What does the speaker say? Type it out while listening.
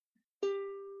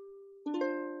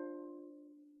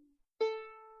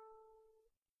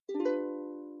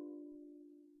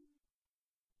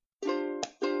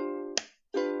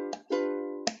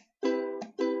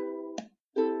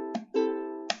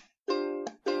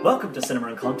Welcome to Cinema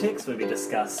in Context, where we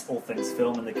discuss all things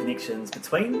film and the connections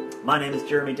between. My name is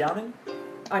Jeremy Downing.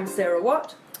 I'm Sarah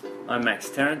Watt. I'm Max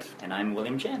Tarrant. And I'm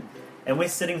William Chen. And we're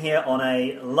sitting here on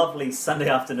a lovely Sunday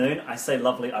afternoon. I say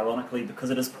lovely ironically because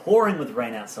it is pouring with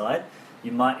rain outside.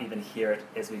 You might even hear it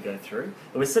as we go through.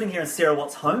 But we're sitting here in Sarah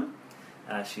Watt's home.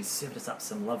 She's served us up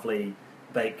some lovely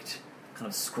baked kind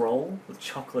of scroll with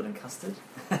chocolate and custard.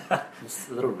 This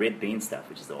little red bean stuff,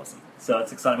 which is awesome. So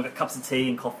it's exciting. We've got cups of tea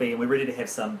and coffee, and we're ready to have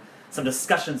some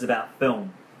discussions about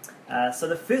film. So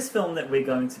the first film that we're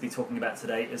going to be talking about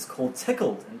today is called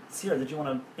Tickled. And Sarah, did you want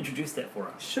to introduce that for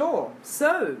us? Sure.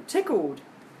 So, Tickled.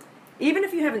 Even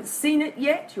if you haven't seen it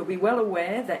yet, you'll be well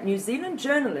aware that New Zealand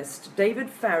journalist David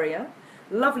Farrier,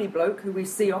 lovely bloke who we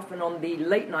see often on the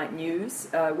late night news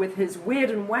with his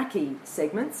weird and wacky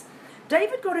segments,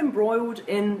 David got embroiled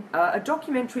in a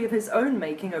documentary of his own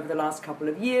making over the last couple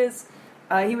of years.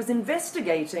 He was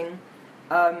investigating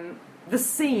the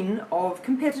scene of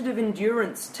competitive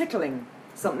endurance tickling,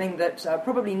 something that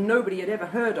probably nobody had ever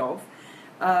heard of.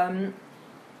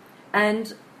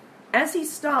 And as he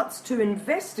starts to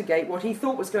investigate what he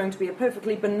thought was going to be a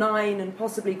perfectly benign and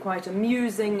possibly quite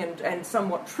amusing and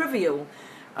somewhat trivial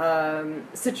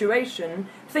situation,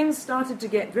 things started to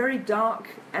get very dark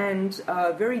and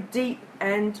very deep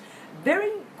and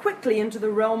very quickly into the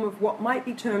realm of what might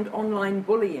be termed online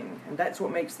bullying. And that's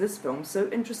what makes this film so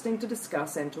interesting to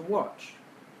discuss and to watch.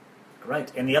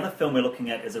 Great. And the other film we're looking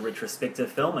at is a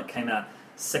retrospective film. It came out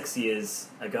 6 years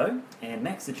ago. And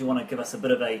Max, did you want to give us a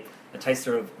bit of a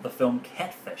taster of the film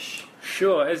Catfish?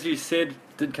 Sure, as you said,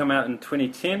 did come out in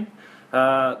 2010.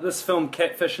 This film,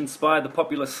 Catfish, inspired the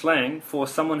popular slang for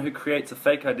someone who creates a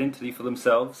fake identity for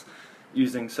themselves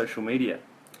using social media.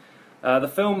 The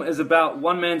film is about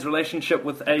one man's relationship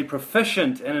with a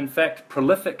proficient and, in fact,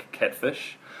 prolific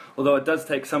catfish, although it does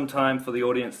take some time for the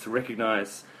audience to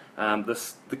recognise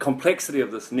the complexity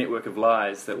of this network of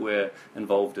lies that we're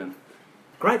involved in.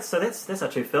 Great, so that's our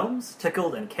two films,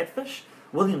 Tickled and Catfish.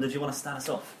 William, did you want to start us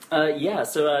off?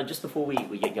 So just before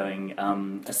we get going,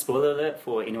 a spoiler alert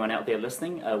for anyone out there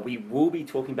listening, we will be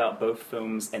talking about both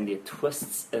films and their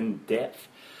twists in depth.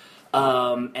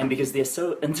 And because they're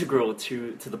so integral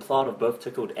to the plot of both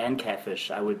Tickled and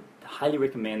Catfish, I would highly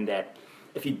recommend that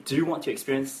if you do want to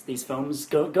experience these films,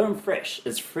 go in fresh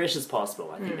as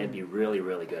possible. I think that'd be really,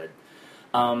 really good.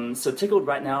 So Tickled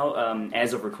right now,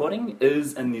 as of recording,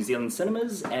 is in New Zealand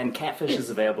cinemas, and Catfish is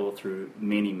available through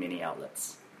many, many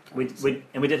outlets. We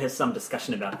did have some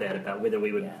discussion about that, about whether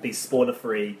we would be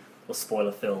spoiler-free or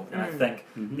spoiler-filled. And I think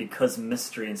because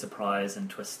mystery and surprise and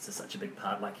twists are such a big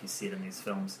part, like you said, in these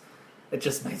films, it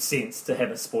just made sense to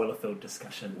have a spoiler-filled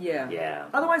discussion. Yeah.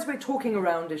 Otherwise, we're talking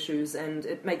around issues, and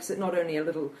it makes it not only a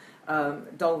little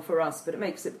dull for us, but it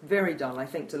makes it very dull, I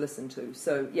think, to listen to.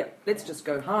 So, let's just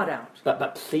go hard out.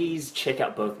 But please check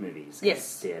out both movies.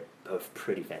 Yes. They're both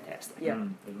pretty fantastic. Yeah.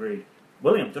 Agreed.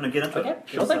 William, do you want to get into it? Okay,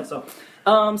 sure thing.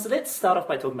 So let's start off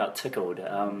by talking about Tickled.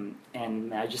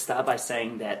 And I just start by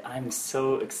saying that I'm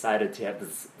so excited to have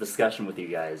this discussion with you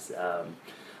guys.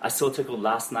 I saw Tickled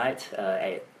last night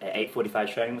at 8:45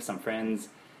 showing with some friends,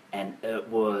 and it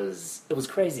was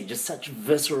crazy. Just such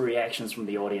visceral reactions from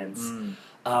the audience.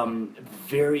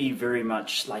 Very, very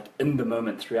much like in the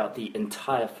moment throughout the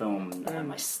entire film.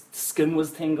 My skin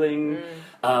was tingling.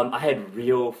 I had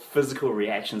real physical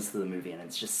reactions to the movie, and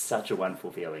it's just such a wonderful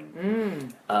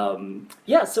feeling.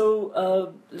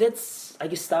 So let's, I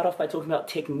guess, start off by talking about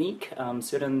technique,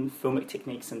 certain filmic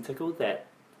techniques in Tickled that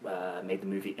made the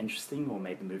movie interesting or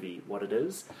made the movie what it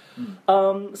is.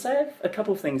 So I have a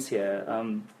couple of things here.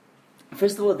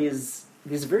 First of all, there's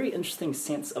a very interesting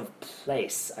sense of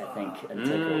place, I think, in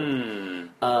Tickled.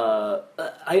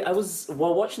 I was,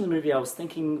 while watching the movie, I was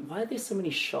thinking, why are there so many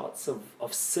shots of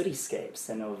cityscapes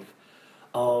and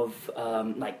of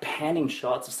like panning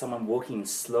shots of someone walking in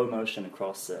slow motion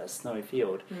across a snowy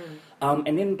field?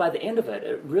 And then by the end of it,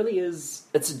 it really is,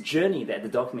 it's a journey that the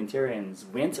documentarians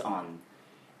went on.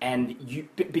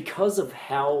 And because of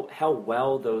how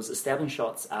well those establishing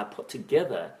shots are put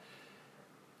together,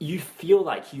 you feel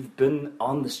like you've been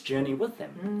on this journey with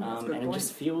them, and it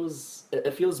just feels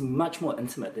much more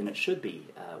intimate than it should be,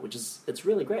 it's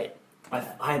really great. I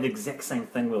had the exact same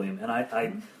thing, William,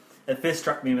 and it first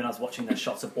struck me when I was watching those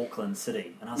shots of Auckland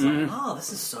City, and I was like,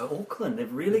 this is so Auckland.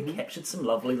 They've really captured some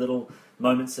lovely little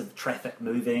moments of traffic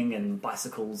moving and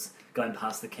bicycles going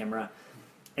past the camera.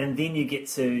 And then you get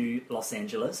to Los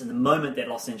Angeles, and the moment that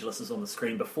Los Angeles is on the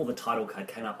screen, before the title card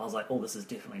came up, I was like, this is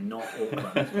definitely not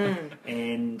Auckland.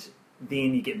 And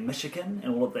then you get Michigan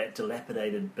and all of that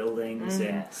dilapidated buildings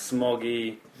and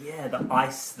Smoggy. yeah, the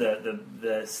ice,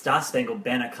 the Star Spangled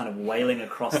Banner kind of wailing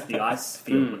across the ice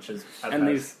field, which is And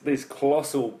these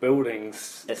colossal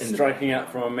buildings In the striking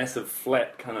out from a massive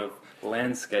flat kind of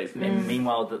landscape. And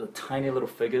meanwhile, the tiny little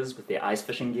figures with their ice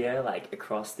fishing gear, like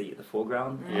across the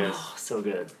foreground. Yes. Oh, so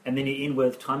good. And then you end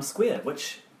with Times Square,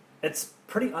 which it's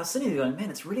pretty. I was sitting there going, man,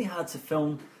 it's really hard to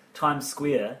film Times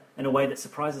Square in a way that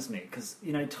surprises me because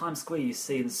Times Square you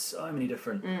see in so many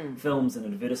different films and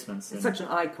advertisements. It's And, such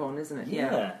an icon, isn't it?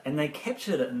 yeah, and they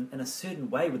captured it in a certain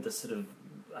way with this sort of,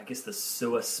 I guess, the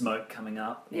sewer smoke coming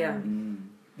up. Yeah. And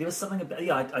there was something about.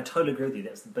 Yeah, I totally agree with you.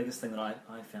 That's the biggest thing that I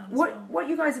found as well. What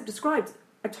you guys have described,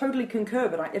 I totally concur,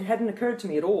 but it hadn't occurred to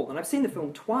me at all. And I've seen the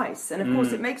film twice, and of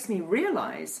course it makes me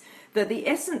realise that the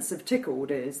essence of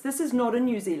Tickled is this is not a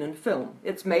New Zealand film.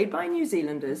 It's made by New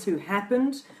Zealanders who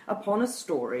happened upon a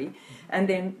story and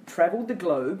then travelled the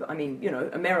globe. I mean,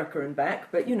 America and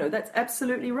back, but that's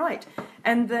absolutely right.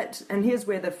 And here's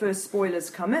where the first spoilers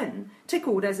come in.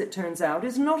 Tickled, as it turns out,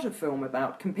 is not a film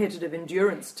about competitive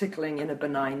endurance tickling in a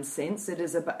benign sense. It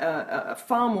is a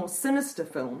far more sinister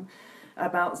film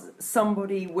about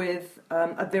somebody with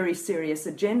a very serious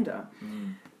agenda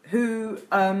who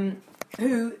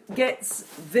gets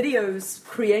videos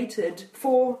created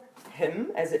for him,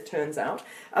 as it turns out,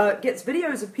 gets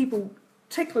videos of people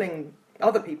tickling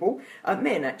other people,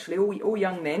 men actually, all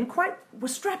young men, quite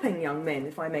strapping young men,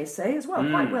 if I may say, as well,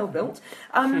 quite well built,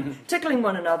 tickling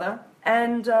one another,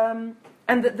 and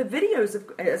the videos,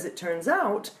 as it turns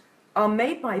out, are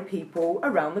made by people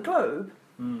around the globe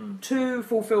to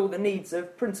fulfill the needs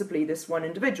of principally this one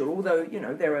individual, although,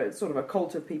 there are sort of a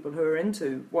cult of people who are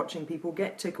into watching people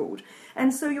get tickled.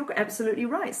 And so you're absolutely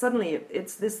right. Suddenly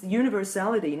it's this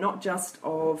universality, not just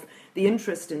of the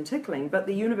interest in tickling, but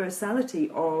the universality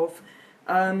of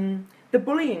the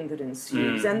bullying that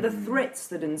ensues and the threats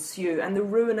that ensue and the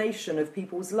ruination of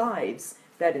people's lives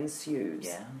that ensues.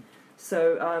 Yeah.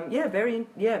 So,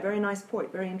 very nice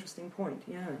point, very interesting point,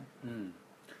 yeah.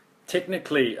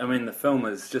 Technically, I mean, the film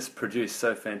is just produced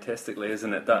so fantastically,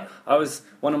 isn't it?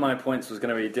 One of my points was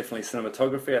going to be definitely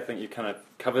cinematography. I think you kind of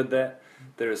covered that.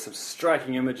 There are some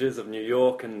striking images of New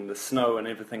York and the snow and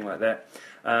everything like that.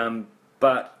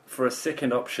 But for a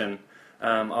second option,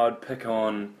 I would pick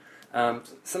on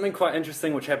something quite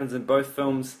interesting which happens in both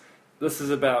films. This is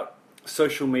about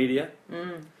social media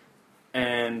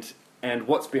and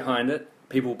what's behind it.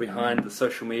 People behind the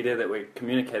social media that we're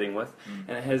communicating with,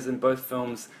 and it has in both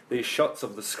films these shots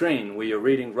of the screen where you're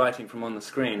writing from on the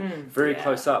screen, very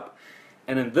close up.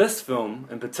 And in this film,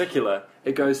 in particular,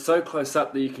 it goes so close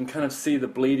up that you can kind of see the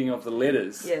bleeding of the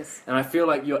letters. Yes. And I feel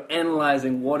like you're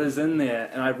analysing what is in there,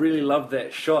 and I really love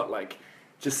that shot, like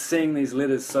just seeing these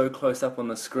letters so close up on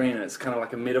the screen. And it's kind of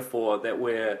like a metaphor that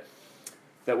we're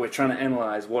trying to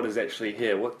analyse what is actually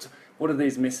here. What are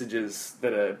these messages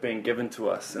that are being given to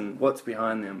us, and what's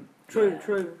behind them?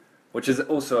 True. Which is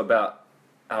also about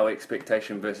our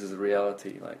expectation versus the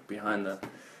reality, like behind the,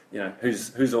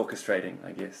 who's orchestrating,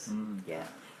 I guess. Yeah.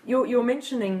 You're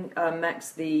mentioning,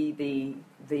 Max, the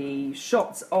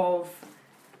shots of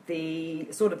the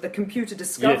sort of the computer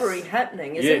discovery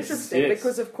happening is interesting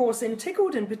because, of course, in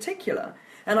Tickled in particular,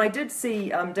 and I did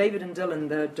see David and Dylan,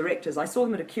 the directors, I saw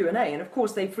them at a Q&A, and of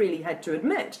course they freely had to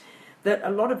admit that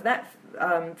a lot of that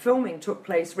filming took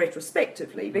place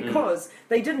retrospectively because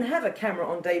they didn't have a camera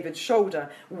on David's shoulder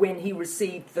when he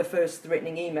received the first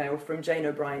threatening email from Jane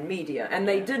O'Brien Media, and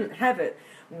they didn't have it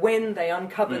when they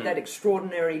uncovered that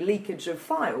extraordinary leakage of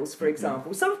files, for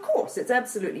example. So, of course, it's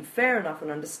absolutely fair enough and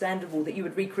understandable that you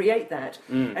would recreate that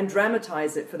and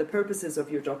dramatise it for the purposes of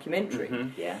your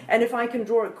documentary. Yeah. And if I can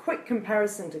draw a quick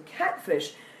comparison to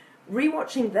Catfish,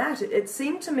 rewatching that, it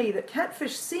seemed to me that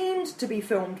Catfish seemed to be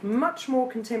filmed much more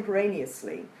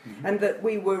contemporaneously, and that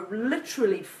we were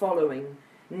literally following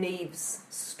Neve's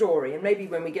story. And maybe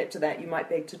when we get to that, you might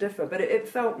beg to differ, but it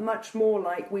felt much more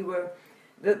like we were.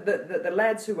 The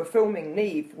lads who were filming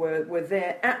Neve were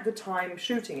there at the time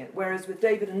shooting it, whereas with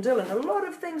David and Dylan, a lot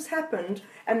of things happened,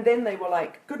 and then they were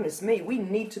like, goodness me, we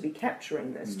need to be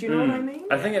capturing this. Do you know what I mean?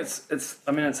 I think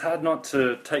it's hard not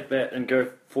to take that and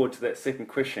go forward to that second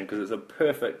question, because it's a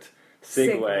perfect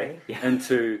segue.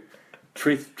 Into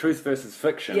truth versus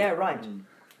fiction. Yeah, right.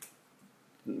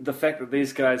 The fact that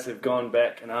these guys have gone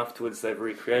back and afterwards they've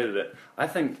recreated it, I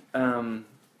think...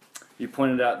 You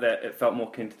pointed out that it felt more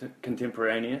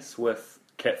contemporaneous with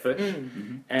Catfish,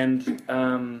 and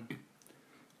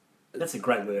that's a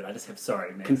great word. I just have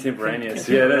man. Contemporaneous.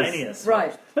 Contemporaneous.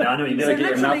 Right. Now, I know you never never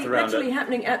get your mouth around literally it.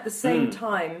 happening at the same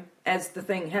time as the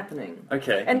thing happening.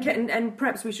 Okay. And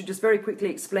perhaps we should just very quickly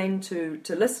explain to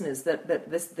listeners that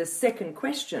this second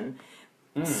question,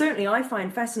 certainly I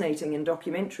find fascinating in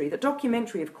documentary. That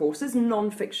documentary, of course, is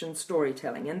non-fiction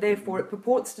storytelling, and therefore it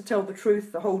purports to tell the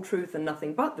truth, the whole truth, and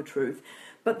nothing but the truth.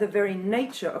 But the very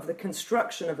nature of the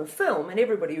construction of a film, and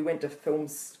everybody who went to film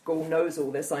school knows all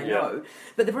this, I know,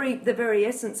 but the very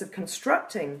essence of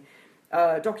constructing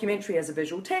documentary as a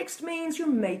visual text means you're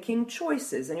making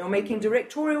choices, and you're making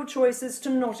directorial choices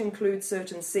to not include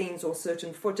certain scenes or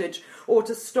certain footage, or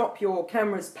to stop your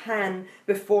camera's pan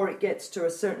before it gets to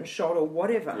a certain shot or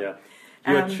whatever. Yeah.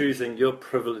 You're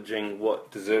privileging what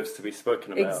deserves to be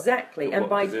spoken about. Exactly, and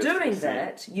by doing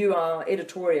that, you are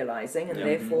editorializing and Yeah.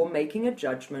 therefore making a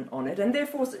judgment on it, and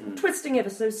therefore twisting ever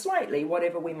so slightly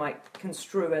whatever we might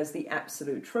construe as the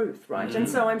absolute truth, right? And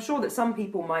so I'm sure that some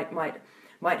people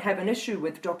might have an issue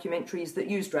with documentaries that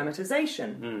use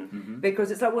dramatization, because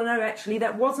it's like, well, no, actually,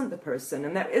 that wasn't the person,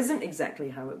 and that isn't exactly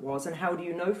how it was, and how do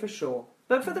you know for sure?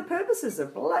 But for the purposes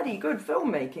of bloody good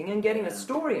filmmaking and getting a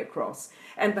story across,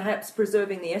 and perhaps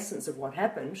preserving the essence of what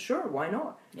happened, sure, why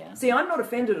not? Yeah. See, I'm not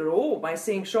offended at all by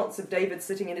seeing shots of David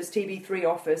sitting in his TV3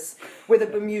 office with a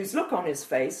bemused look on his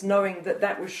face, knowing that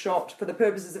that was shot for the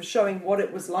purposes of showing what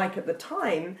it was like at the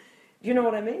time. Do you know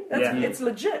what I mean? It's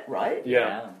legit, right?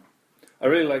 Yeah. I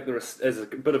really like as a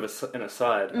bit of an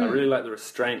aside, I really like the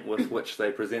restraint with which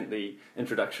they present the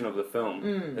introduction of the film.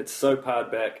 It's so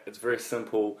pared back, it's very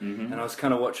simple, and I was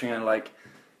kind of watching and like,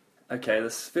 okay,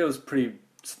 this feels pretty,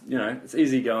 it's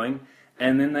easygoing,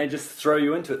 and then they just throw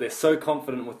you into it. They're so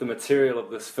confident with the material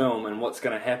of this film and what's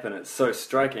going to happen. It's so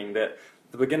striking that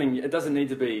the beginning, it doesn't need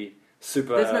to be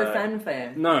super... There's no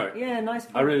fanfare. No. Yeah, nice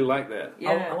point. I really like that.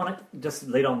 Yeah. I want to just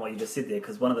lead on what you just said there,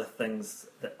 because one of the things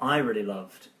that I really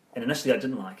loved, and initially I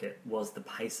didn't like it, was the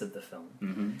pace of the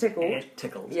film.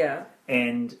 Tickled. Yeah.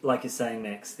 And like you're saying,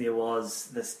 Max, there was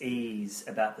this ease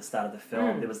about the start of the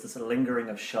film. There was this lingering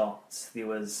of shots. There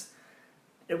was...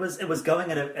 It was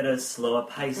going at a slower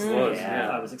pace than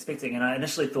I was expecting. And I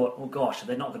initially thought, oh gosh,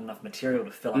 they're not got enough material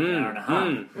to fill up an hour and a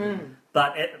half.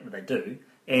 But they do.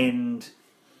 And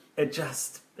it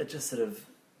just sort of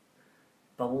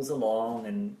bubbles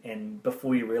along, and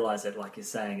before you realise it, like you're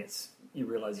saying, you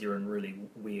realise you're in really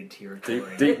weird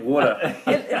territory. Deep water.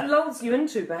 It lulls you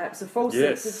into perhaps a false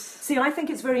sense of... Yes. See, I think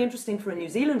it's very interesting for a New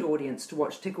Zealand audience to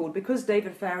watch Tickled, because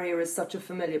David Farrier is such a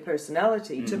familiar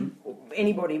personality to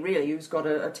anybody really who's got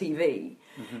a TV.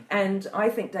 And I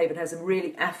think David has a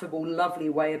really affable, lovely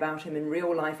way about him in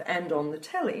real life and on the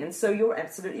telly. And so you're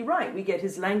absolutely right. We get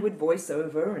his languid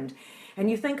voiceover, and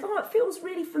you think, oh, it feels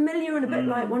really familiar and a bit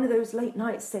like one of those late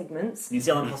night segments. New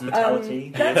Zealand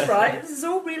hospitality. That's right. This is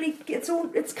all really,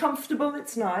 it's comfortable,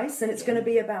 it's nice, and it's going to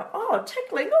be about,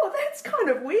 tickling, that's kind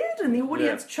of weird, and the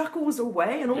audience chuckles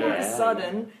away, and all of a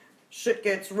sudden, shit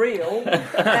gets real.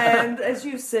 And as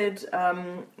you said,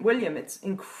 William, it's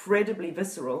incredibly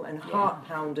visceral and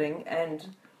heart-pounding, and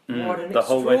what an the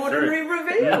whole way extraordinary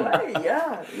reveal, eh?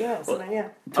 Yeah. So,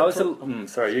 I was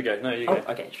sorry, you go. No, you go.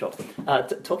 Okay, sure.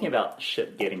 Talking about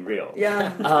shit getting real.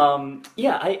 Yeah.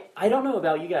 I don't know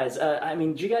about you guys. I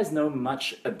mean, do you guys know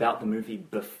much about the movie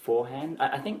beforehand?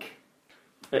 I think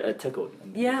Tickled.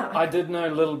 Yeah. I did know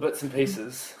little bits and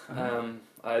pieces. I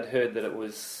had heard that it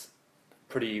was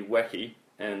pretty wacky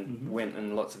and went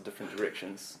in lots of different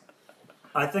directions.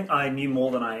 I think I knew more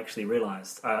than I actually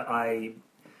realised.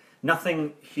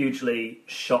 Nothing hugely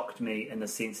shocked me in the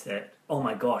sense that, oh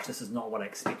my gosh, this is not what I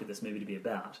expected this movie to be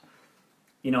about.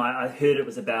 I heard it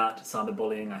was about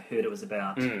cyberbullying, I heard it was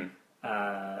about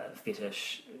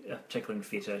fetish, tickling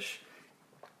fetish,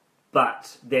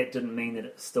 but that didn't mean that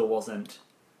it still wasn't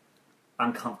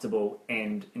uncomfortable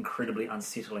and incredibly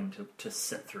unsettling to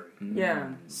sit through. Yeah.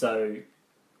 So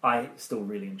I still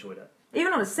really enjoyed it.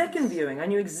 Even on a second viewing, I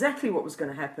knew exactly what was going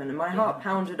to happen, and my heart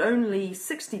pounded only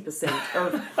 60%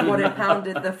 of what it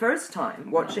pounded the first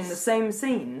time, watching the same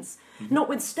scenes.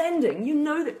 Notwithstanding, you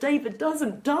know that David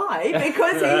doesn't die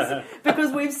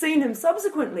because we've seen him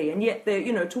subsequently, and yet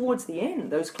they're, towards the end,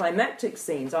 those climactic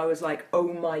scenes, I was like,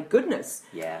 oh my goodness.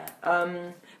 Yeah.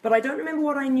 But I don't remember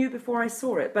what I knew before I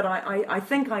saw it, but I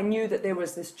think I knew that there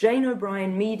was this Jane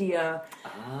O'Brien media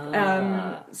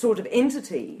sort of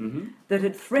entity that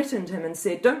had threatened him and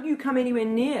said, don't you come anywhere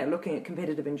near looking at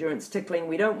competitive endurance tickling.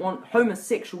 We don't want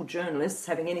homosexual journalists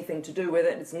having anything to do with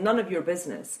it. It's none of your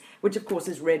business, which of course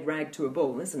is red rag to a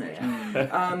bull, isn't it?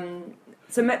 But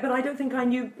I don't think I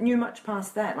knew much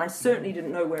past that. And I certainly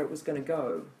didn't know where it was going to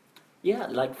go. Yeah,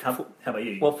 like... How about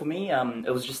you? Well, for me,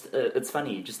 it was just... it's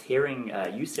funny, just hearing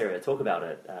you, Sarah, talk about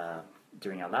it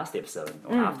during our last episode,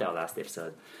 or after our last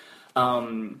episode.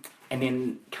 And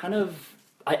then kind of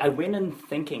I went in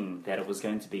thinking that it was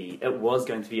going to be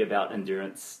about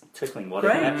endurance tickling,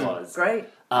 whatever that was. Great.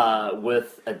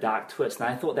 With a dark twist. And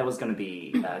I thought that was going to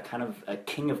be kind of a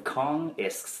King of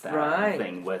Kong-esque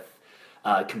thing with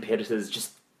competitors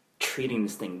just treating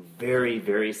this thing very,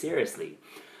 very seriously.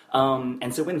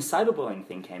 And so when the cyberbullying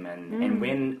thing came in, and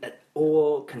when it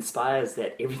all conspires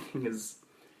that everything is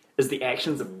the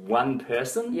actions of one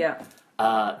person,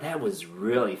 that was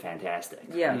really fantastic.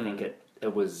 Yeah. I think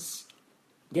it was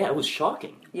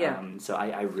shocking. Yeah. So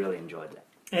I really enjoyed that.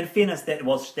 In fairness, that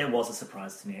was a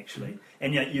surprise to me, actually.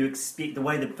 And yet you expect, the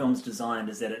way the film's designed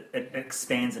is that it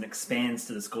expands and expands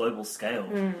to this global scale.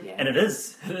 Yeah. And it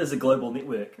is a global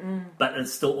network, but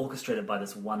it's still orchestrated by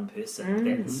this one person.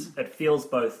 It feels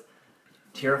both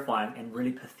terrifying and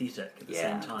really pathetic at the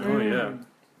same time. Oh, yeah.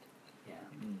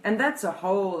 And that's a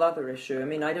whole other issue. I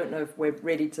mean, I don't know if we're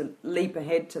ready to leap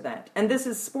ahead to that. And this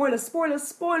is spoiler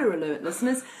alert,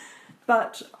 listeners.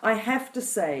 But I have to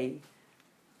say,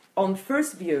 on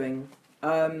first viewing,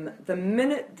 the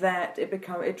minute that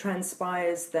it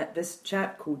transpires that this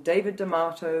chap called David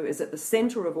D'Amato is at the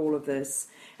centre of all of this,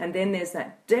 and then there's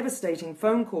that devastating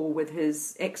phone call with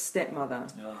his ex-stepmother,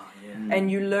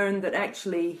 and you learn that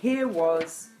actually here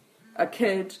was a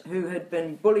kid who had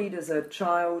been bullied as a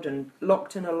child and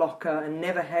locked in a locker and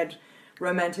never had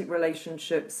romantic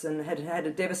relationships and had had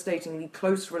a devastatingly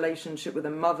close relationship with a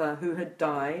mother who had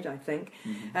died, I think,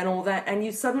 and all that. And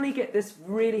you suddenly get this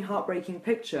really heartbreaking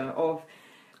picture of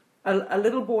a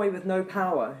little boy with no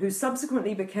power who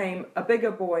subsequently became a bigger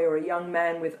boy or a young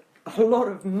man with a lot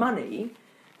of money,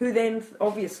 who then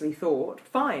obviously thought,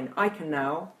 fine, I can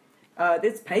now,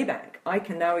 there's payback. I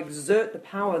can now exert the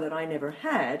power that I never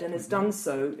had, and has done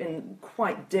so in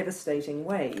quite devastating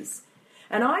ways.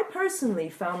 And I personally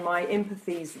found my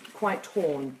empathies quite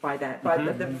torn by that. But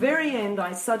at the very end,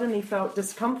 I suddenly felt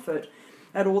discomfort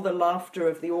at all the laughter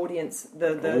of the audience.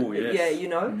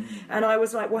 And I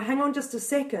was like, well, hang on just a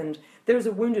second. There is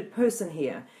a wounded person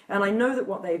here. And I know that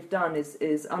what they've done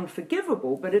is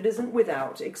unforgivable, but it isn't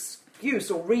without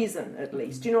excuse or reason, at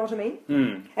least. Do you know what I mean?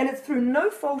 And it's through no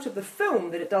fault of the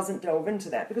film that it doesn't delve into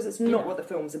that, because it's not what the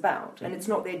film's about. And it's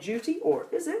not their duty, or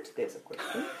is it? There's a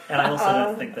question. And I also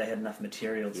don't think they had enough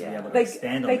material to be able to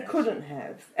expand on They that. couldn't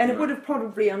have. And it would have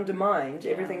probably undermined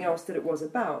everything else that it was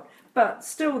about. But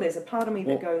still, there's a part of me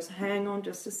that goes, hang on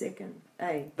just a second.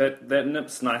 That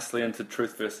nips nicely into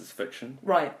truth versus fiction.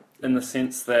 Right. In the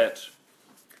sense that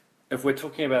if we're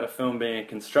talking about a film being a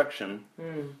construction,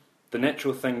 the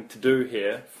natural thing to do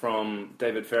here from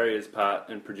David Farrier's part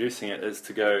in producing it is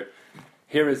to go,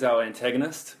 here is our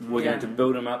antagonist. We're going to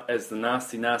build him up as the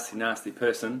nasty, nasty, nasty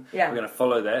person. Yeah. We're going to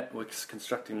follow that. We're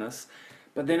constructing this.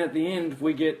 But then at the end,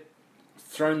 we get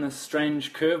thrown this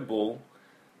strange curveball.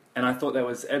 And I thought that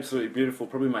was absolutely beautiful.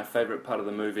 Probably my favourite part of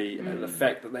the movie. The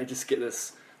fact that they just get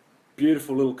this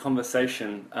beautiful little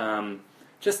conversation,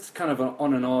 just kind of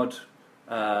on an odd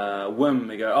whim.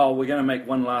 They go, oh, we're going to make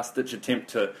one last ditch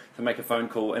attempt to make a phone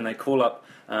call, and they call up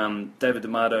David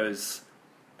D'Amato's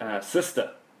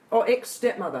sister. Or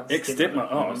ex-stepmother.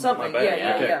 Ex-stepmother, oh, something, my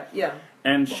bad. yeah.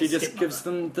 And she just gives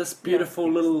them this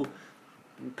beautiful little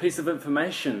piece of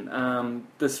information,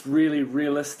 this really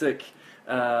realistic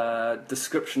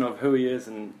description of who he is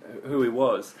and who he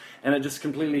was, and it just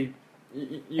completely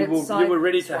you were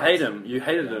ready to hate him. You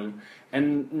hated him,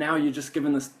 and now you're just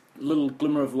given this little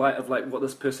glimmer of light of like what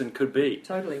this person could be.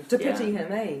 Totally to pity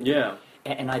him, Yeah.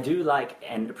 And I do like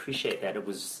and appreciate that it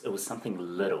was something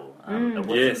little. It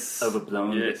wasn't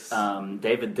overblown. Yes.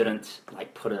 David didn't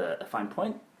like put a fine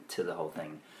point to the whole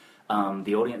thing.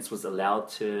 The audience was allowed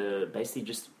to basically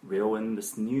just reel in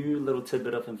this new little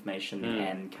tidbit of information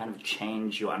and kind of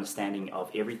change your understanding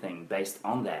of everything based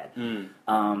on that.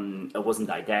 It wasn't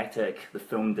didactic. The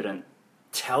film didn't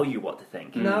tell you what to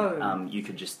think. No. You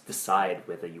could just decide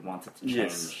whether you wanted to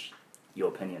change your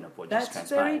opinion of what just That's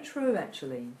transpired. very true,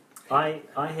 actually. I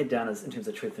had down as in terms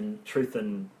of truth and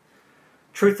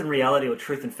reality, or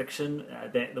truth and fiction,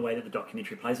 that the way that the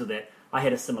documentary plays with that, I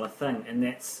had a similar thing, and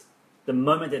that's the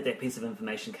moment that piece of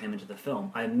information came into the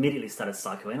film, I immediately started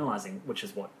psychoanalyzing, which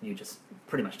is what you just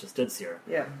pretty much just did, Sarah.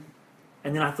 Yeah.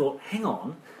 And then I thought, hang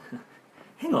on,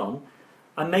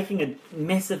 I'm making a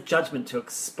massive judgment to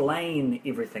explain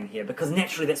everything here, because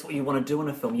naturally that's what you want to do in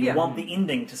a film. You want the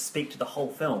ending to speak to the whole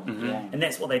film, and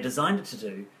that's what they designed it to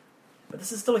do. But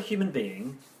this is still a human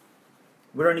being.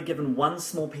 We're only given one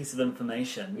small piece of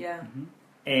information,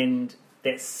 and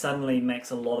that suddenly makes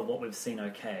a lot of what we've seen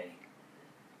okay.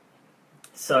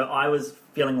 So I was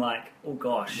feeling like, oh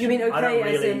gosh, You mean I don't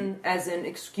okay really... as in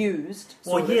excused?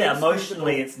 Well, sort of yeah, excusable?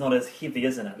 emotionally it's not as heavy,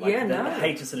 isn't it? Like, Yeah, the no.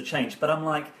 hate has sort of changed. But I'm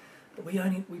like,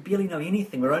 we barely know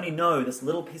anything. We only know this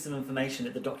little piece of information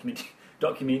that the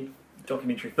documentary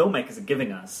filmmakers are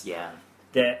giving us. Yeah.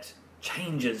 That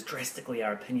changes drastically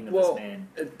our opinion of Well, this man.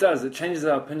 it does. It changes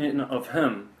our opinion of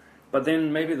him. But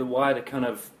then maybe the wider kind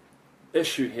of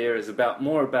issue here is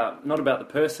more about not about the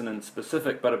person in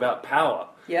specific, but about power.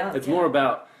 Yeah. It's more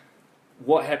about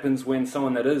what happens when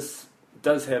someone that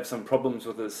does have some problems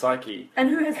with his psyche And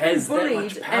who has been that bullied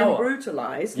much and power.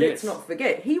 brutalised, Yes. let's not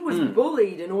forget. He was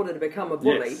bullied in order to become a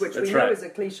bully, Yes, which we that's know right. is a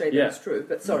cliche that Yeah. is true.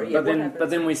 But sorry, But what happens? but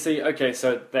then we see, okay,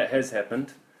 so that has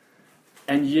happened,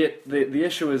 and yet the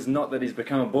issue is not that he's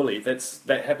become a bully.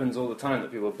 That happens all the time,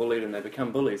 that people are bullied and they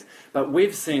become bullies. But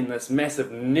we've seen this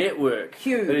massive network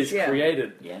Huge, that he's yeah.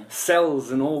 created, Yeah.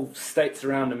 cells in all states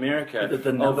around America.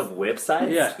 The number of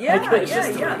websites. Yeah, Yeah, it yeah,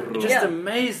 just, yeah. It just Yeah.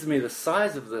 amazed me, the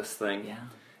size of this thing. Yeah.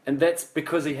 And that's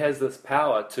because he has this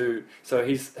power to. So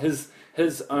his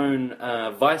own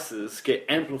vices get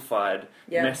amplified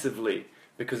Yeah. massively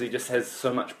because he just has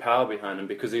so much power behind him.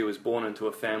 Because he was born into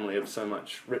a family of so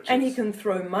much riches. And he can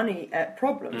throw money at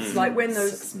problems, like when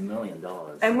those $6 million.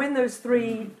 and when those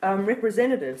three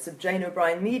representatives of Jane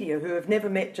O'Brien Media, who have never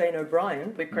met Jane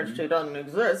O'Brien because she doesn't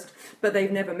exist, but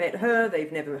they've never met her,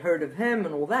 they've never heard of him,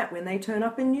 and all that, when they turn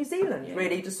up in New Zealand, Yeah.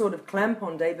 ready to sort of clamp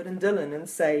on David and Dylan and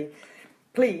say,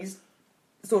 please,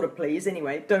 sort of please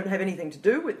anyway, don't have anything to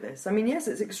do with this. I mean, yes,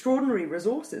 it's extraordinary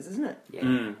resources, isn't it?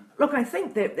 Yeah. Look, I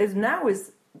think that there's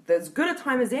as good a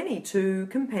time as any to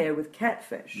compare with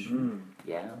Catfish.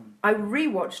 Yeah. I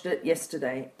rewatched it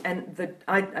yesterday, and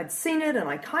I'd seen it, and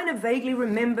I kind of vaguely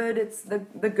remembered it's the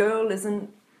girl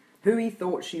isn't who he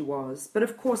thought she was. But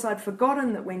of course, I'd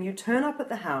forgotten that when you turn up at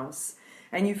the house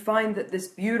and you find that this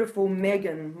beautiful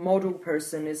Megan model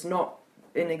person is not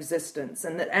in existence,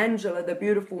 and that Angela, the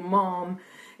beautiful mom,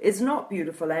 is not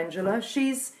beautiful Angela.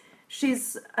 She's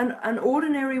an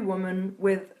ordinary woman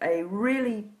with a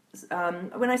really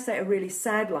when I say a really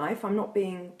sad life, I'm not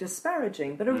being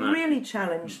disparaging, but a really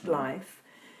challenged life,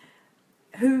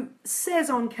 who says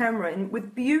on camera and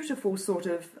with beautiful sort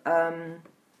of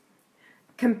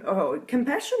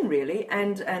compassion, really,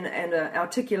 and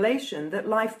articulation, that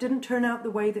life didn't turn out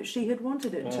the way that she had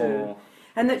wanted it to. Oh.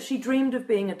 And that she dreamed of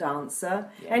being a dancer,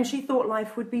 Yeah. and she thought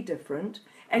life would be different.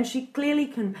 And she clearly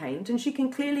can paint, and she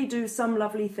can clearly do some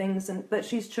lovely things, but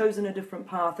she's chosen a different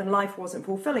path, and life wasn't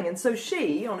fulfilling. And so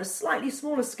she, on a slightly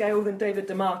smaller scale than David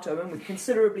D'Amato, and with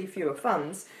considerably fewer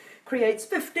funds, creates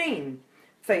 15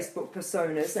 Facebook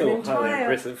personas. Still highly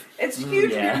impressive. It's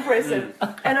hugely Yeah. impressive.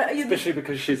 And Especially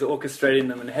because she's orchestrating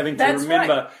them and having to That's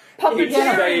remember right. Puppeteering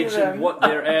each stage them. and what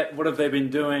they're at, what have they been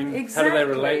doing, how do Exactly. they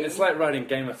relate. It's like writing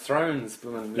Game of Thrones.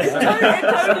 There's It so many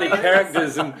totally is.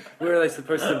 characters, and where are they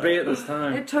supposed to be at this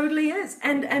time? It totally is,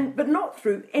 and but not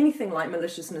through anything like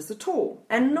maliciousness at all,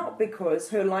 and not because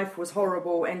her life was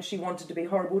horrible and she wanted to be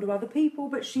horrible to other people,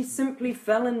 but she simply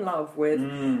fell in love with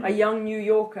a young New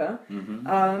Yorker,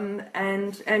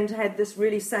 and had this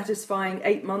really satisfying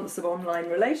 8 months of online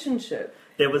relationship.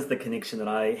 There was the connection that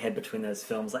I had between those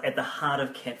films, like at the heart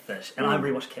of Catfish. And I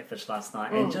rewatched Catfish last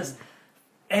night and just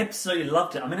absolutely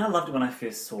loved it. I mean, I loved it when I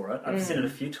first saw it. I've seen it a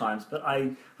few times, but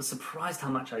I was surprised how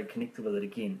much I connected with it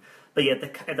again. But yeah,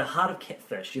 at the heart of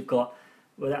Catfish, you've got,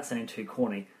 without sounding too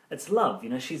corny, it's love. You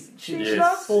know, she She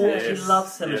loves him. She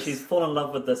loves him, Yes. and she's fallen in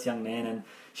love with this young man, and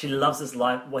she loves his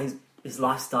life, his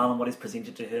lifestyle, and what he's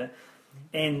presented to her.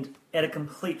 And at a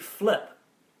complete flip,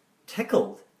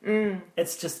 Tickled.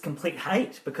 It's just complete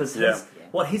hate because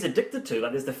what he's addicted to,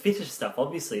 like there's the fetish stuff,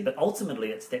 obviously, but ultimately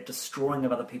it's that destroying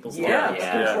of other people's lives.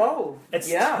 Yeah. Control.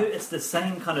 It's the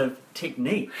same kind of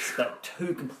techniques, but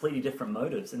two completely different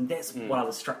motives, and that's what I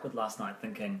was struck with last night.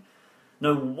 Thinking,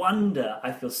 no wonder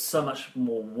I feel so much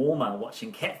more warmer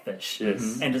watching Catfish,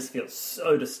 and just feel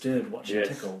so disturbed watching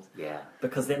Tickled, Yeah.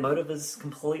 because that motive is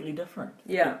completely different.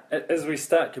 Yeah. As we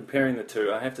start comparing the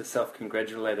two, I have to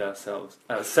self-congratulate ourselves.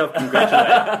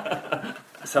 Self-congratulate.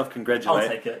 I'll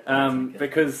take it.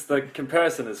 Because the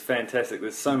comparison is fantastic.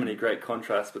 There's so many great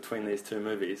contrasts between these two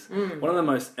movies. One of the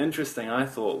most interesting, I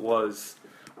thought, was...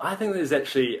 I think there's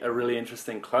actually a really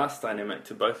interesting class dynamic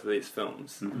to both of these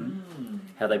films.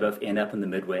 How they both end up in the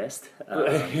Midwest.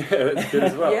 Yeah, that's good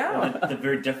as well. Yeah. The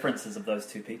very differences of those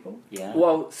two people. Yeah.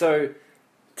 Well, so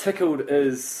Tickled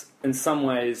is, in some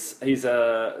ways, he's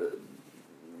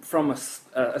from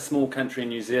a small country in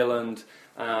New Zealand.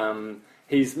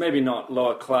 He's maybe not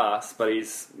lower class, but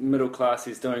he's middle class.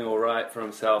 He's doing all right for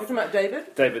himself. You're talking about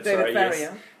David? David, sorry, yes.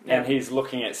 Farrier. And he's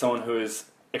looking at someone who is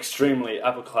extremely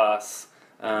upper class,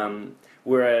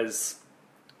 whereas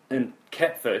in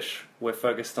Catfish, we're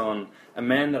focused on a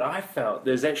man that I felt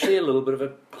there's actually a little bit of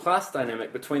a class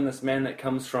dynamic between this man that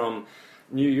comes from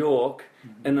New York,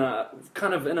 in a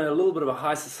little bit of a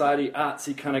high society,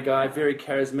 artsy kind of guy, very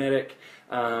charismatic,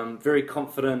 very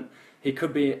confident. He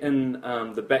could be in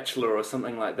The Bachelor or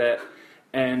something like that,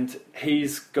 and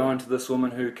he's going to this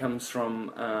woman who comes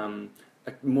from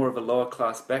more of a lower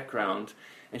class background,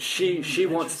 and she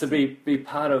wants to be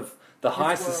part of the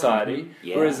high society,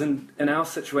 whereas in our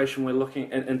situation, we're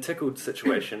looking in Tickled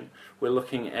situation, we're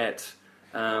looking at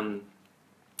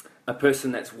a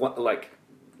person that's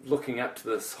looking up to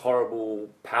this horrible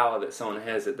power that someone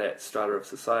has at that strata of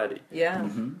society. Yeah.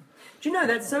 Do you know,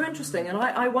 that's so interesting, and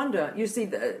I wonder, you see,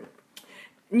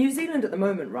 New Zealand at the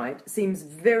moment, right, seems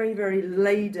very, very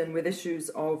laden with issues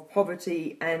of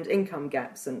poverty and income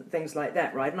gaps and things like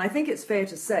that, right? And I think it's fair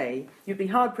to say you'd be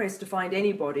hard-pressed to find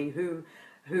anybody who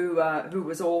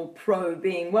was all pro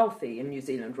being wealthy in New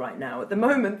Zealand right now. At the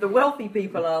moment, the wealthy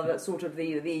people are the sort of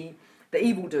the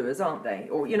evildoers, aren't they?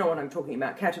 Or, you know what I'm talking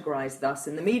about, categorised thus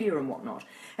in the media and whatnot.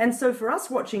 And so for us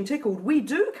watching Tickled, we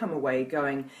do come away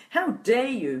going, how dare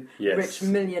you, rich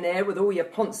millionaire with all your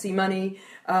Ponzi money,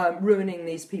 ruining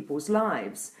these people's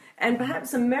lives. And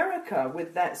perhaps America,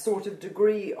 with that sort of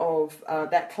degree of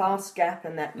that class gap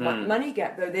and that money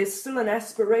gap, though, there's still an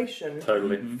aspiration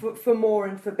for more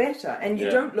and for better. And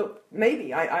you don't look,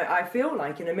 maybe, I feel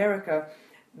like in America,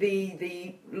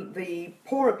 the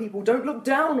poorer people don't look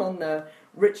down on the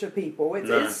richer people.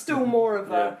 It's still more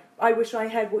of a, I wish I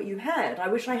had what you had. I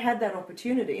wish I had that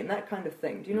opportunity and that kind of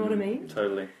thing. Do you know what I mean?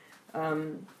 Totally.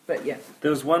 But yeah.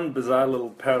 There was one bizarre little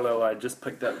parallel I just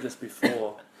picked up just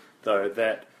before, though,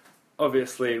 that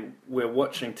obviously we're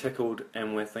watching Tickled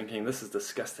and we're thinking, this is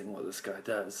disgusting what this guy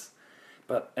does.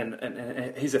 But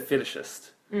and he's a fetishist.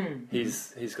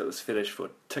 He's got this fetish for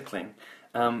tickling.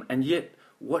 And yet,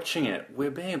 watching it,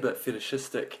 we're being a bit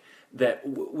fetishistic that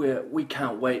we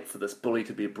can't wait for this bully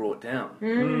to be brought down.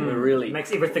 We're really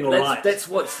makes everything all right. That's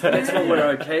what we're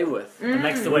okay with. It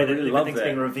makes the way that really everything's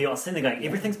being revealed. I was sitting there going,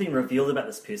 everything's been revealed about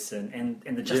this person,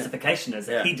 and the justification is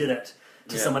that he did it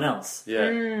to someone else.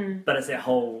 But it's that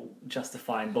whole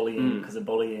justifying bullying because of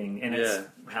bullying, and it's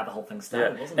how the whole thing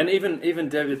started, wasn't and it? even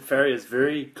David Farrier is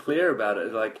very clear about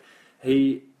it. Like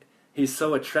he's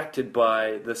so attracted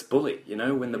by this bully. You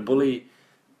know, when the bully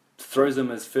throws him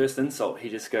his first insult, he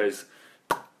just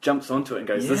jumps onto it and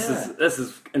goes, this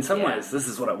is in some ways, this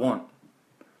is what I want.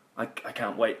 I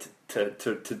can't wait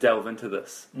to delve into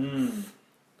this.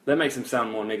 That makes him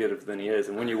sound more negative than he is,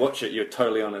 and when you watch it, you're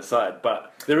totally on his side,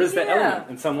 but there is that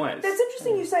element in some ways. That's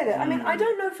interesting you say that. I mean, I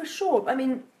don't know for sure. I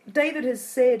mean, David has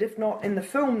said, if not in the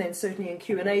film, then certainly in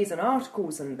Q&As and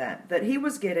articles and that he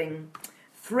was getting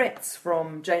threats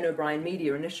from Jane O'Brien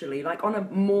Media initially, like on a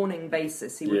morning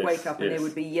basis. He would wake up and there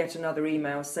would be yet another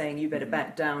email saying, you better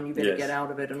back down, you better get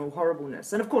out of it, and all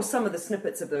horribleness. And of course, some of the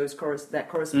snippets of those that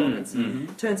correspondence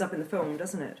turns up in the film,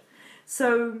 doesn't it?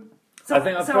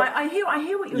 I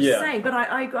hear what you're saying, but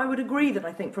I would agree that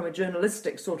I think from a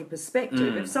journalistic sort of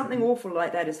perspective, if something awful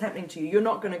like that is happening to you, you're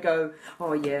not going to go,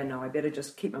 oh yeah, no, I better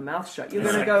just keep my mouth shut. You're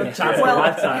going to go, well,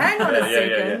 hang on a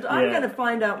second, I'm going to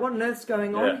find out what on earth's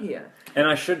going on here. And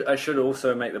I should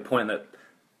also make the point that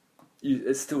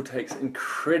it still takes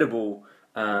incredible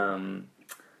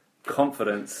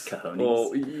confidence,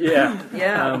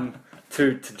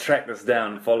 to track this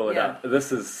down and follow it up.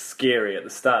 This is scary at the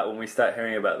start when we start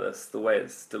hearing about this. The way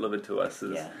it's delivered to us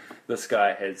is this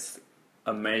guy has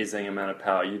amazing amount of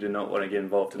power. You do not want to get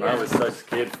involved, and I was so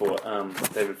scared for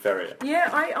David Farrier. Yeah,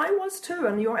 I was too,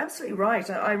 and you're absolutely right.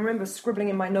 I remember scribbling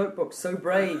in my notebook, so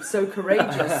brave, so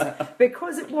courageous,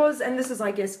 because it was, and this is,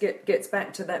 I guess, gets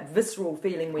back to that visceral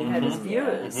feeling we had as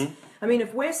viewers. I mean,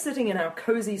 if we're sitting in our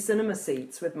cosy cinema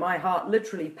seats with my heart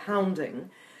literally pounding,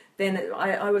 then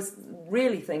I was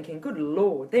really thinking, good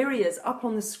Lord, there he is up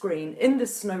on the screen in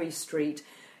this snowy street,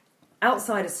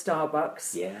 outside a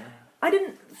Starbucks. Yeah. I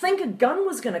didn't think a gun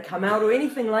was going to come out or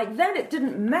anything like that. It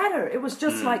didn't matter. It was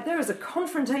just like there is a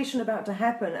confrontation about to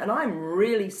happen, and I'm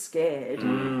really scared.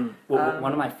 Well,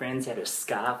 one of my friends had a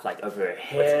scarf over her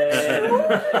head.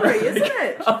 Extraordinary, isn't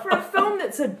it? For a film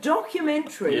that's a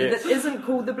documentary that isn't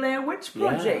called The Blair Witch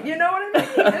Project. You know what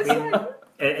I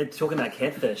mean? Talking about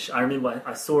Catfish, I remember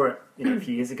I saw it a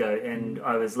few years ago, and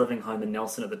I was living home in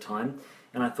Nelson at the time,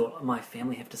 and I thought, my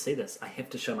family have to see this. I have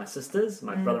to show my sisters,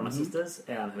 my brother and my sisters,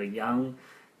 who are young,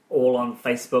 all on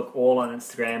Facebook, all on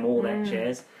Instagram, all that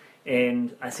jazz.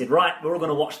 And I said, right, we're all going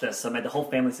to watch this. So I made the whole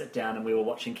family sit down, and we were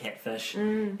watching Catfish.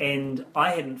 And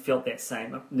I hadn't felt that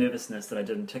same nervousness that I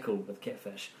did in Tickled with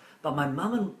Catfish. But my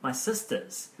mum and my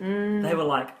sisters, they were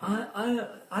like,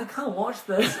 I can't watch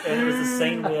this. And it was the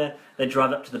scene where they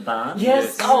drive up to the barn.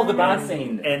 Yes, the barn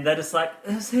scene. And they're just like,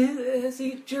 is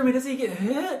he, Jeremy, does he get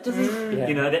hurt? Does he?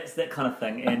 You know, that's that kind of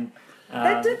thing. And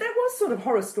That was sort of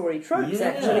horror story tropes, Yes.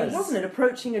 actually, wasn't it?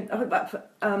 Approaching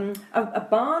a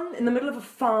barn in the middle of a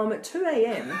farm at 2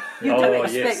 a.m. You do Oh,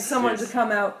 expect yes, someone yes. to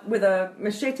come out with a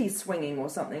machete swinging or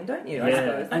something, don't you? I Yeah.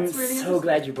 suppose. I'm That's really so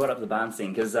glad you brought up the barn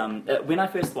scene because when I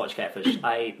first watched Catfish,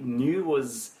 I knew it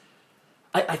was.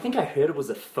 I think I heard it was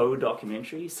a faux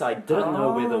documentary, so I didn't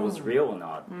know whether it was real or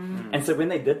not. And so when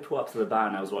they did pull up to the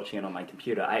barn, I was watching it on my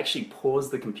computer. I actually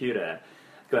paused the computer,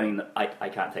 going, I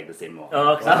can't take this anymore.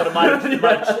 Oh, because I thought it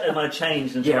might have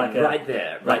changed into Yeah, like a, right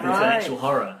there, like right into there. an actual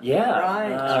horror. Yeah.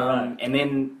 Right. Right. And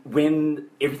then when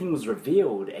everything was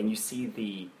revealed and you see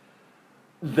the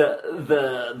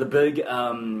big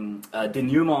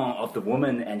denouement of the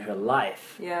woman and her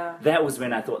life, Yeah. that was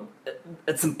when I thought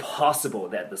it's impossible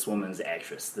that this woman's an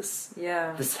actress.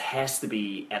 This has to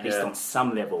be at least Yeah. on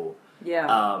some level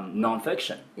Yeah.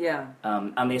 non-fiction, Yeah.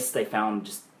 unless they found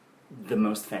just the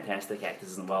most fantastic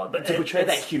actors in the world. But to portray that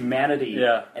it's- humanity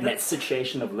Yeah. and that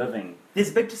situation of living.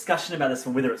 There's a big discussion about this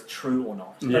one, whether it's true or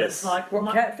not. But Yes. it's like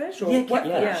What, Catfish? Or yeah, what?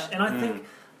 Catfish. Yeah. And I think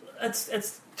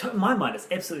it's in my mind, it's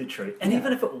absolutely true. And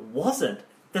even if it wasn't,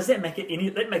 does that make it any?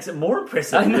 That makes it more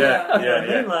impressive. I know. Yeah, You know what I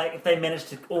yeah, mean? Like if they managed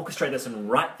to orchestrate this and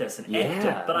write this and act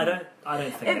Yeah. it, but I don't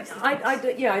think And that's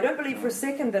the case. I don't believe for a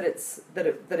second that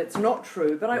it's not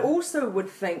true. But I also would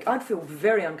think I'd feel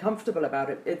very uncomfortable about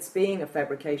it's being a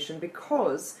fabrication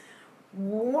because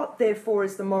what therefore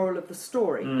is the moral of the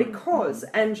story? Because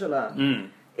Angela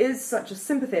is such a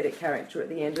sympathetic character at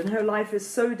the end, and her life is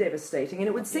so devastating, and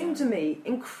it would seem to me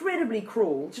incredibly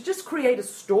cruel to just create a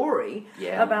story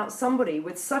Yeah. about somebody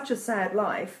with such a sad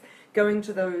life going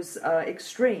to those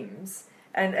extremes.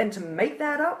 And to make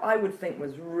that up, I would think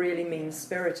was really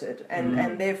mean-spirited,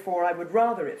 and therefore I would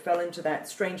rather it fell into that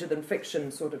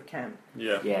stranger-than-fiction sort of camp.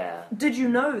 Yeah. Yeah. Did you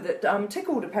know that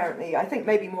Tickled apparently, I think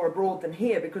maybe more abroad than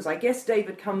here, because I guess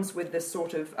David comes with this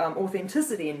sort of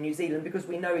authenticity in New Zealand because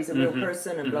we know he's a real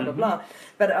person and blah, blah, blah.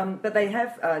 But they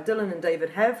have, Dylan and David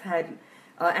have had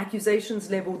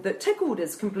accusations levelled that Tickled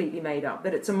is completely made up,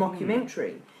 that it's a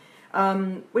mockumentary,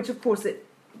 which of course it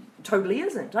totally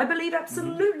isn't. I believe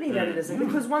absolutely that it isn't,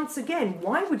 because once again,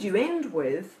 why would you end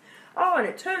with, oh, and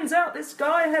it turns out this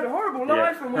guy had a horrible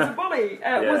life and was a bully,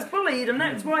 was bullied, and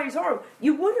that's why he's horrible.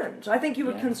 You wouldn't. I think you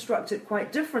would construct it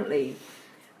quite differently.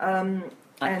 But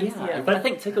I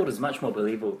think Tickled is much more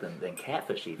believable than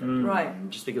Catfish even. Right.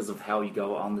 Just because of how you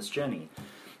go on this journey.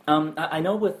 I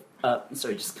know with...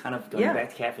 sorry, just kind of going back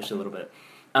to Catfish a little bit.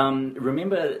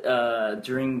 Remember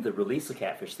during the release of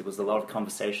Catfish, there was a lot of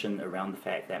conversation around the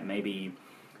fact that maybe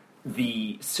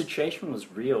the situation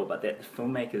was real, but that the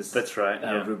filmmakers That's right,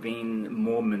 yeah. were being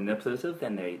more manipulative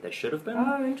than they should have been.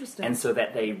 Oh, interesting. And so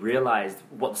that they realized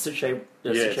what the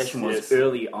situation was yes.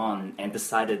 early on and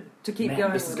decided To keep "Man,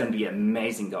 going this is with going to it." be an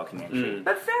amazing documentary.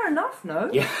 But fair enough,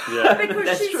 no? Yeah. Yeah. Because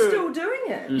That's she's true. still doing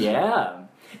it. Yeah.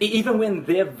 Even when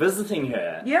they're visiting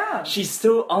her, Yeah. she's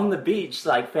still on the beach,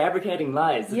 like fabricating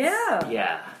lies.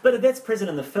 Yeah. But that's present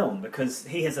in the film because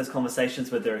he has those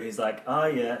conversations with her. He's like, "Oh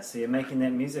yeah, so you're making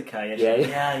that music, are you?"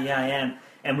 Yeah. yeah, I am.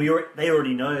 And they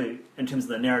already know in terms of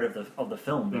the narrative of the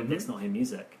film that that's not her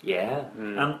music. Yeah.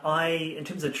 In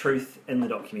terms of truth in the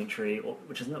documentary,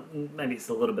 which is not, maybe it's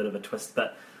a little bit of a twist,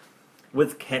 but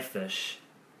with Catfish,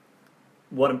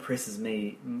 what impresses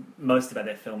me most about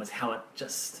that film is how it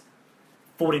just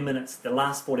 40 minutes, the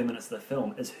last 40 minutes of the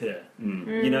film is her.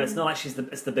 You know, it's not like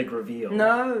it's the big reveal.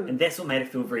 No. And that's what made it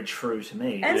feel very true to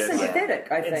me. And Yes.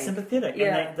 sympathetic, I think. It's sympathetic,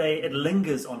 Yeah. and it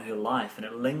lingers on her life, and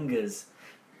it lingers.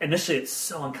 Initially, it's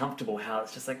so uncomfortable how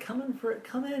it's just like, come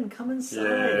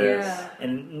inside. Yeah.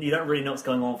 And you don't really know what's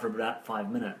going on for about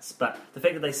 5 minutes. But the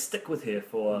fact that they stick with her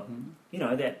for,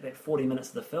 that 40 minutes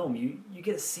of the film, you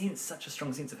get such a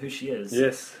strong sense of who she is.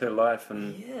 Yes, her life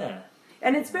and Yeah.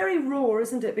 And it's very raw,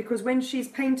 isn't it? Because when she's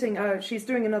painting, she's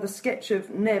doing another sketch of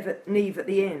Neve at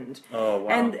the end. oh wow.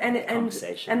 And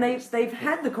Conversation. they've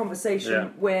had the conversation Yeah.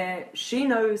 where she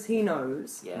knows he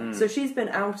knows. Yeah. So she's been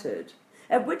outed.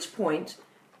 At which point,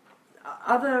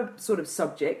 other sort of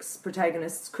subjects,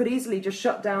 protagonists, could easily just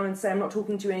shut down and say, "I'm not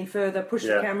talking to you any further," push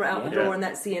the Yeah. camera out the Yeah. door, and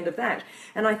that's the end of that.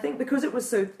 And I think because it was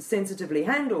so sensitively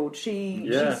handled, she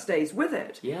Yeah. stays with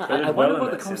it. Yeah, Played I it wonder well in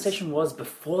what the that conversation was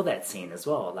before that scene as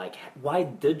well. Like, why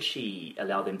did she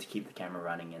allow them to keep the camera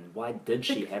running, and why did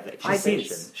she have that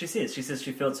conversation? She says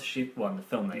she feels she won the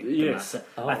film. Yes.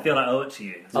 I feel I owe it to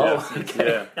you. Oh,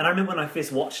 yeah. And I remember when I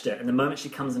first watched it, and the moment she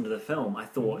comes into the film, I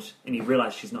thought, and you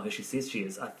realise she's not who she says she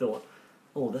is, I thought,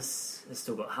 oh, this has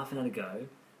still got half an hour to go,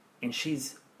 and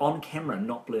she's on camera,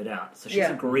 not blurred out. So she's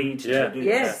Yeah. agreed Yeah. to do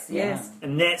Yes, this. yes.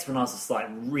 And that's when I was just like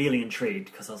really intrigued,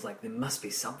 because I was like, there must be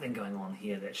something going on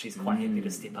here that she's quite happy to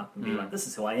step up and be like, this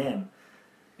is who I am.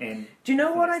 And Do you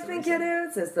know what I that's the think reason. it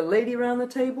is? As the lady around the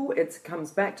table, it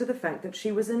comes back to the fact that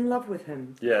she was in love with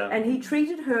him. Yeah. And he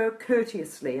treated her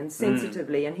courteously and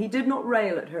sensitively, and he did not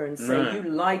rail at her and say, No. "You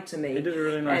lied to me. He did a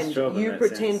really nice and job in you that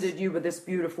pretended sense. you were this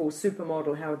beautiful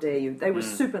supermodel, how dare you." They were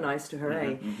super nice to her,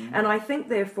 eh? And I think,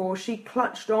 therefore, she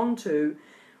clutched on to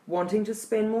wanting to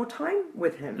spend more time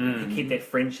with him. And keep that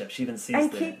friendship. She even says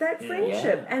And that. keep that Yeah.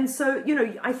 friendship. Yeah. And so, you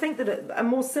know, I think that a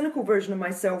more cynical version of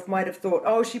myself might have thought,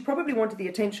 oh, she probably wanted the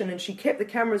attention and she kept the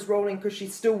cameras rolling because she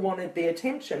still wanted the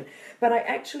attention. But I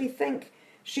actually think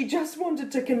she just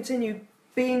wanted to continue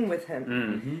being with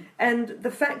him. And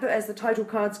the fact that as the title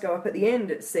cards go up at the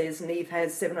end, it says Neve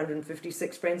has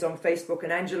 756 friends on Facebook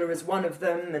and Angela is one of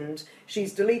them, and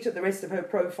she's deleted the rest of her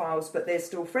profiles, but they're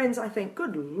still friends. I think,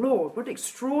 good Lord, what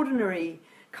extraordinary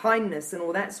kindness and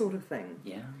all that sort of thing.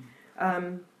 Yeah.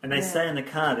 And they Yeah. say in the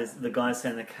car, there's the guys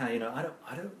say in the car, you know, I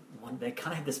don't want. They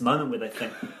kind of have this moment where they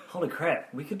think, holy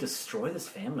crap, we could destroy this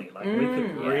family. Like we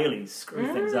could really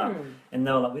screw things up. And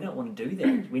they were like, we don't want to do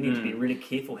that. We need to be really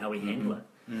careful how we handle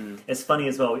it. It's funny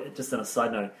as well. Just on a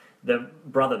side note,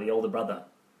 the older brother,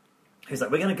 who's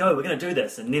like, we're going to do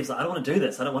this. And Nev's like, I don't want to do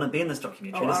this. I don't want to be in this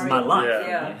documentary. This is my Ariel. life.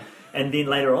 Yeah. And then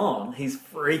later on, he's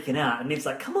freaking out, and Nev's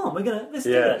like, "Come on, let's do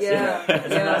Yeah. this." Yeah. It's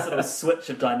a nice little switch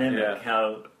of dynamic. Yeah.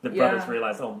 How the brothers Yeah.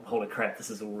 realise, "Oh, holy crap, this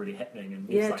is already happening," and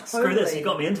Nev's Yeah, like, "Screw this! totally. You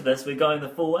got me into this. We're going the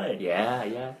full way." Yeah,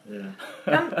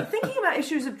 yeah. Thinking about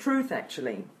issues of truth,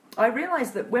 actually, I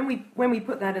realised that when we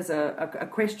put that as a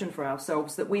question for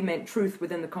ourselves, that we meant truth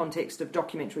within the context of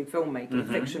documentary filmmaking,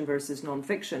 fiction versus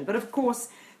non-fiction. But of course,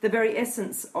 the very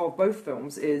essence of both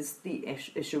films is the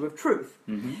issue of truth.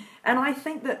 And I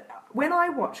think that when I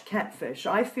watch Catfish,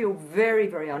 I feel very,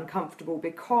 very uncomfortable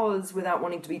because, without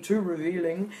wanting to be too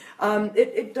revealing,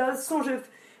 it does sort of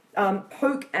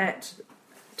poke at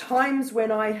times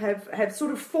when I have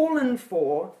sort of fallen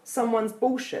for someone's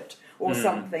bullshit or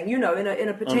something, you know, in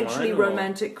a potentially Online or-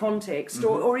 romantic context,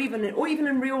 or even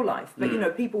in real life. But you know,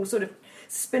 people sort of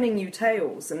spinning you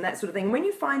tales and that sort of thing. When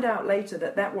you find out later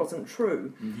that that wasn't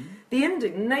true, the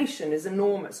indignation is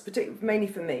enormous, mainly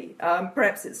for me.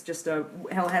 Perhaps it's just a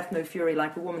hell hath no fury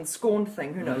like a woman scorned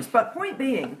thing. Who knows? But point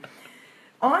being,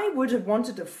 I would have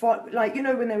wanted to fight, like, you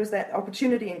know, when there was that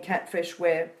opportunity in Catfish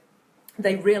where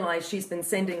they realise she's been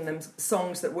sending them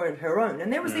songs that weren't her own.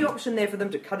 And there was the option there for them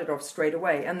to cut it off straight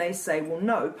away. And they say, well,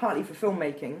 no, partly for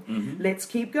filmmaking, let's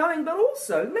keep going, but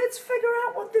also let's figure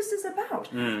out what this is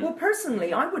about. Well,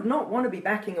 personally, I would not want to be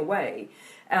backing away,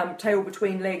 tail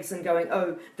between legs and going,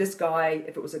 oh, this guy,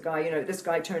 if it was a guy, you know, this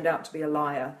guy turned out to be a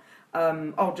liar.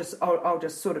 I'll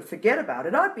just sort of forget about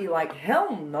it. I'd be like,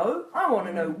 hell no, I want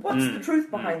to know what's the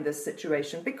truth behind this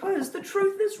situation, because the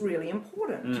truth is really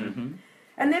important.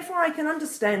 And therefore I can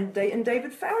understand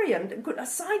David Farrier,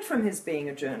 aside from his being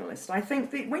a journalist. I think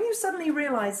that when you suddenly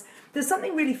realise there's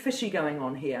something really fishy going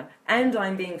on here, and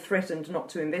I'm being threatened not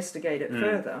to investigate it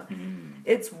further,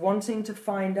 it's wanting to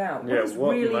find out Yeah, what's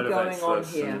what really motivates going on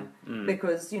this here.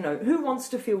 Because, you know, who wants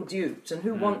to feel duped, and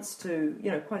who wants to, you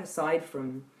know, quite aside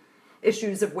from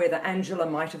issues of whether Angela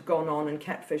might have gone on and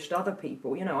catfished other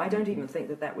people. You know, I don't even think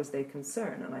that was their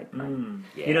concern. And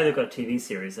You know they've got a TV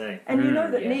series, eh? and you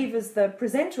know that Yeah. Neve is the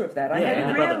presenter of that. I Yeah, hadn't and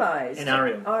the brother. realised. And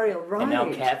Ariel. Ariel, right. And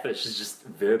now Catfish is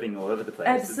just verbing all over the place.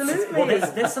 Absolutely. Well,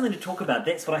 that's something to talk about.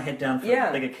 That's what I had down for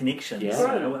Yeah. bigger connections. Yeah.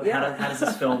 You know, Yeah. how does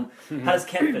this film, how does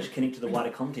Catfish connect to the wider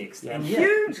context? Yeah. And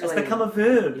Hugely. it's become a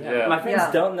verb. Yeah. My friends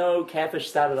Yeah. don't know Catfish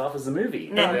started off as a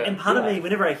movie. No. And part of Yeah. me,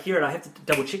 whenever I hear it, I have to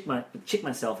double check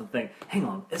myself and think, hang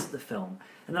on, is it the film?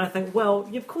 And then I think, well,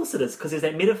 yeah, of course it is, because there's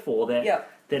that metaphor that Yeah.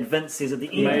 that Vince says at the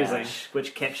end, Amazing.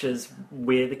 which captures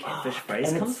where the catfish phrase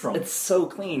And comes from. It's so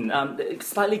clean.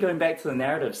 Slightly going back to the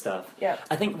narrative stuff. Yeah.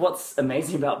 I think what's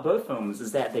amazing about both films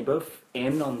is that they both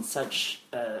end on such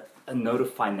a note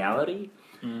of finality.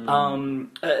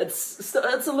 It's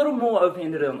a little more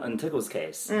open-ended in Tickle's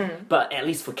case, but at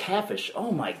least for Catfish,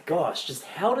 oh my gosh, just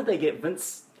how did they get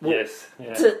Vince Yes.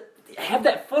 Yeah. to have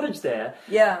that footage there?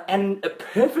 Yeah. And it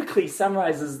perfectly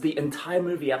summarizes the entire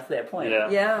movie up to that point. Yeah.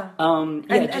 Yeah.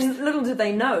 And little did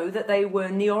they know that they were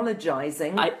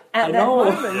neologizing I at that know.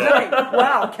 moment.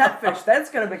 Wow, catfish, that's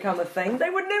going to become a thing. They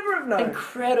would never have known.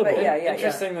 Incredible. But yeah.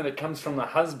 Interesting that it comes from the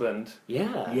husband.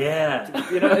 Yeah.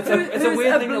 yeah. You know, it's a Who's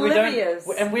weird thing that we oblivious.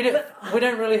 don't, and we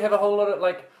don't really have a whole lot of,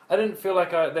 like, I didn't feel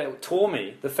like that tore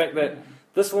me, the fact that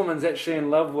this woman's actually in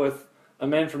love with a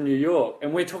man from New York,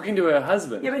 and we're talking to her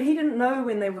husband. Yeah, but he didn't know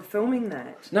when they were filming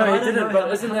that. No, I he don't didn't, know but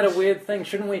how isn't that a weird thing?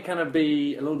 Shouldn't we kind of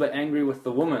be a little bit angry with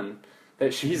the woman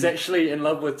that she's actually in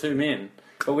love with two men?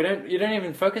 But you don't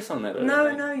even focus on that. I don't No,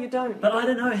 think. no, you don't. But I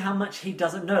don't know how much he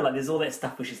doesn't know. Like, there's all that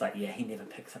stuff where she's like, yeah, he never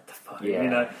picks up the phone, Yeah. you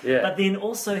know. Yeah. But then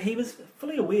also he was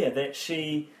fully aware that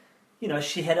she, you know,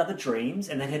 she had other dreams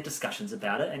and they had discussions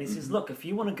about it. And he says, look, if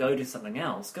you want to go do something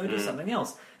else, go do something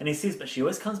else. And he says, but she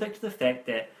always comes back to the fact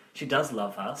that she does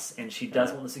love us and she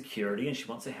does want the security and she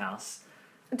wants a house.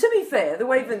 To be fair, the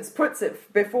way Vince puts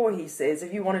it before he says,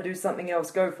 if you want to do something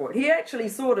else, go for it. He actually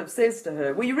sort of says to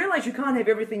her, well, you realise you can't have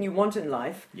everything you want in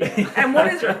life. Yeah. And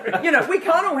what is, you know, we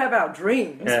can't all have our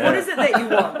dreams. Yeah. What is it that you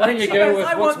want? I think you She go goes, with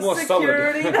I what's want more solid."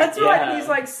 security. That's right. Yeah. And he's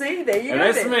like, see, there you And go.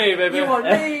 that's then. me, baby. You want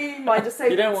me, my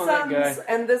disabled You don't want that sons,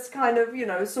 guy. and this kind of, you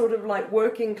know, sort of like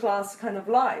working class kind of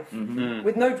life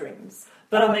with no dreams.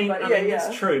 But I mean, yeah.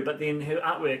 it's true. But then her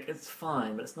artwork, it's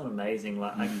fine, but it's not amazing.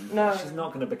 Like, No. she's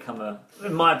not going to become a.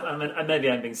 Maybe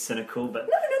I'm being cynical, but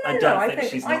I no, don't I think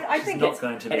think- she's I not. She's think not it's-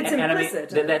 going to be. it's And I mean,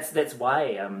 implicit. that's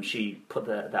why she put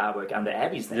the artwork under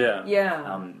Abby's name. Yeah.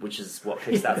 Yeah. Which is what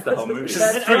kickstarts the whole movie.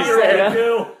 That's An pretty 8-year-old sad.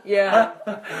 girl. Yeah.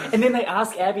 And then they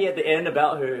ask Abby at the end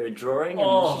about her drawing, and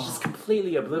Oh. she's just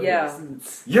completely oblivious. Yeah. And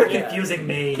it's- You're yeah. confusing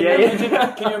me.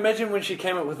 Yeah. Can you imagine when she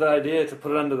came up with the idea to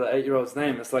put it under the 8-year-old's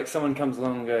name? It's like someone comes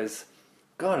along and goes,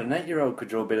 God, an 8-year-old could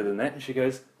draw better than that. And she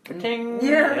goes, ting.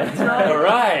 Yeah, that's right. All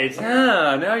right.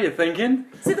 Ah, now you're thinking.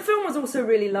 See, the film was also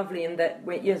really lovely in that,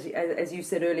 yes, as you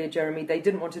said earlier, Jeremy, they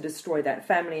didn't want to destroy that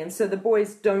family, and so the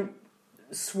boys don't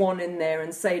swan in there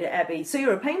and say to Abby, so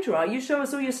you're a painter, are you? Show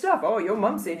us all your stuff. Oh, your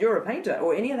mum said you're a painter,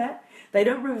 or any of that. They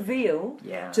don't reveal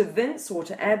Yeah. to Vince or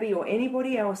to Abby or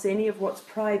anybody else any of what's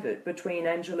private between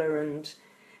Angela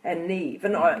and Neve.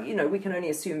 And, you know, we can only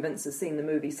assume Vince has seen the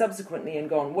movie subsequently and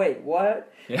gone, wait,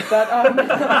 what? Yeah.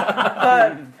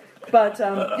 But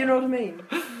you know what I mean?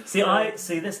 This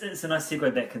is a nice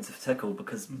segue back into Tickle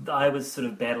because I was sort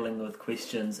of battling with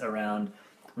questions around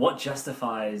what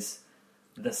justifies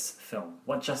this film,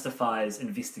 what justifies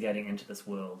investigating into this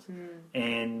world,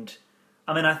 and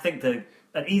I mean, I think an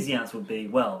easy answer would be,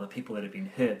 well, the people that have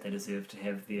been hurt, they deserve to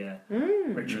have their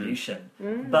retribution,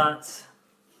 but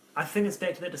I think it's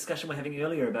back to that discussion we were having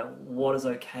earlier about what is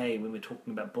okay when we're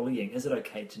talking about bullying. Is it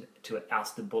okay to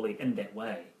oust the bully in that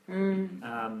way?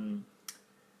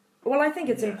 Well, I think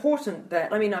it's Yeah. important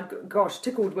that, I mean, gosh,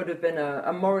 Tickled would have been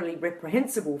a morally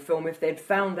reprehensible film if they'd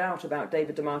found out about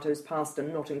David D'Amato's past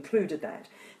and not included that.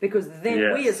 Because then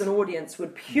Yes. we as an audience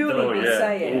would purely Oh, be yeah.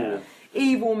 saying, Yeah.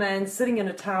 evil man sitting in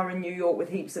a tower in New York with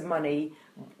heaps of money,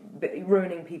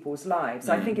 ruining people's lives.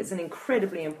 I think it's an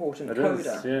incredibly important It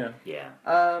coda. is, yeah.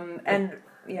 Yeah. And,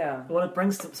 yeah. Well, it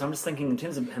brings to, so I'm just thinking in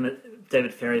terms of him,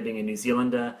 David Ferrier being a New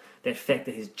Zealander, that fact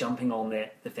that he's jumping on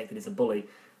that, the fact that he's a bully,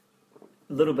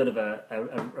 a little bit of a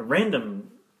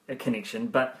random connection,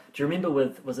 but do you remember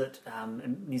was it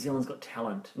New Zealand's Got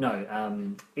Talent?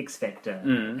 No, X Factor,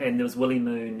 and there was Willie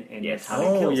Moon and Yes.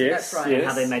 Natalie Kills, That's right. and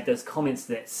how they made those comments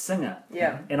to that singer.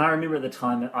 Yeah. And I remember at the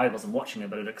time, I wasn't watching it,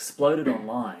 but it exploded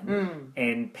online,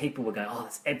 and people were going, "Oh,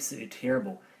 that's absolutely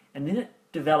terrible." And then it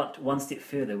developed one step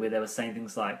further, where they were saying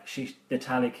things like,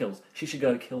 "Natalia Kills, she should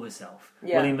go kill herself."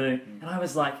 Yeah. Willie Moon, and I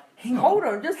was like, "Hang on, Hold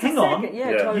on, just hang a on, second. Yeah,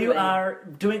 Yeah. totally. you are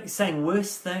saying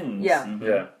worse things." Yeah.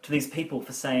 Yeah. To these people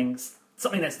for saying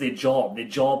something that's their job. Their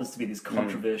job is to be these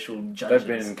controversial judges.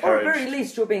 They've been Or encouraged. at very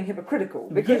least, you're being hypocritical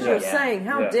because you're Yeah. saying,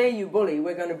 "How Yeah. dare you bully?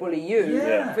 We're going to bully you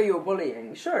Yeah. for your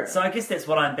bullying." Sure. So I guess that's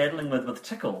what I'm battling with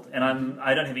Tickled, and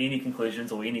I don't have any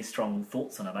conclusions or any strong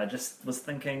thoughts on it. I just was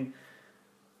thinking,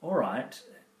 all right,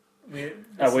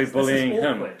 Are we bullying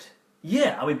him? awkward.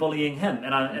 Yeah, are we bullying him?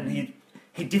 And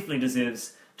he definitely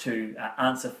deserves to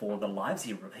answer for the lives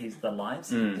he Yeah.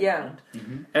 ruined.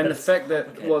 And the But fact that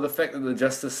okay. the fact that the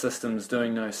justice system's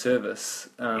doing no service,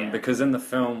 because in the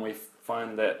film we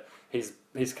find that he's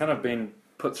kind of been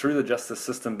put through the justice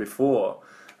system before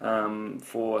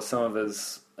for some of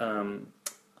his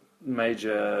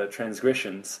major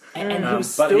transgressions. And he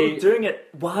was but still he- doing it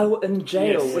while in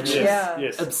jail, Yes, which yes, is Yeah.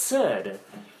 yes. absurd.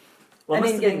 Well, And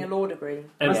must then have getting been- a law degree.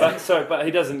 And Yeah. but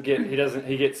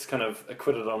he gets kind of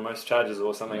acquitted on most charges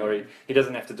or something, or he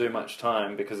doesn't have to do much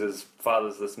time because his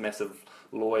father's this massive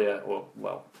lawyer, or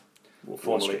Wall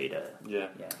formally, Street. yeah.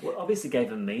 Yeah. Well, obviously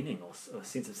gave him meaning or a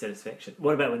sense of satisfaction.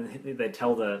 What about when they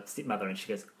tell the stepmother and she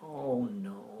goes, "Oh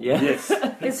no." Yeah. Yes,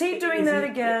 Is he doing that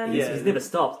again? He's never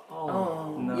stopped. Oh,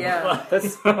 Oh, no. yeah.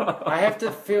 that's. I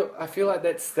feel like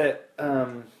that's that.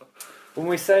 When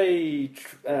we say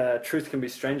truth can be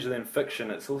stranger than fiction,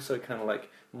 it's also kind of like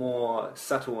more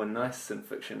subtle and nice than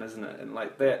fiction, isn't it? And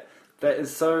like that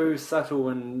is so subtle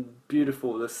and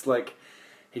beautiful. This like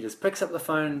he just picks up the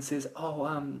phone and says,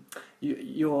 "Oh,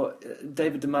 you're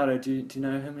David D'Amato. Do you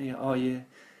know him?" And oh yeah.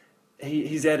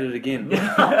 he's at it again.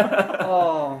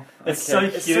 It's so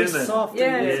It's human. so soft.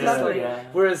 Yeah, and it's weird. lovely. Yeah.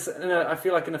 Whereas I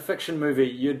feel like in a fiction movie,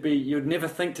 you'd never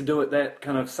think to do it that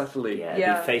kind of subtly. Yeah,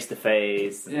 Yeah. be face to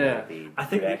face. Yeah. I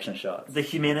think reaction shots. The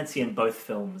humanity in both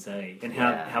films, and how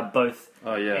Yeah. both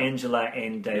Oh yeah. Angela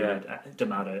and David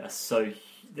D'Amato are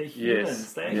they're humans.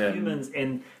 Yes. They're Yeah. humans,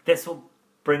 and that's what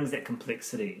brings that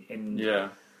complexity. And Yeah.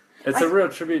 It's a real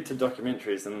tribute to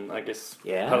documentaries, and I guess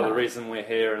Yeah. part of the reason we're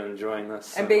here and enjoying this.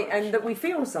 So And much. that we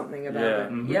feel something about Yeah.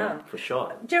 it. Mhm, Yeah. for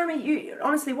sure. Jeremy,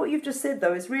 honestly, what you've just said,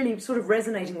 though, is really sort of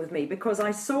resonating with me, because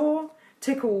I saw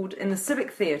Tickled in the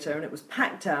Civic Theatre, and it was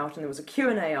packed out, and there was a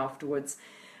Q&A afterwards,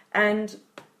 and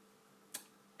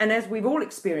as we've all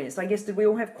experienced, I guess, did we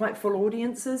all have quite full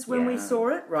audiences when we Yeah. saw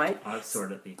it, right? I saw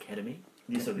it at the Academy.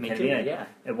 You saw the Me Academy, too, yeah.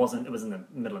 It was in the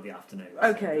middle of the afternoon.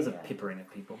 Okay. It was a Yeah. peppering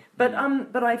of people. But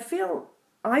I feel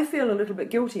a little bit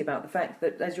guilty about the fact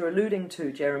that, as you're alluding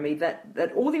to, Jeremy,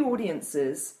 that all the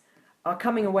audiences are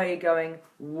coming away going,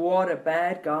 "What a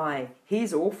bad guy!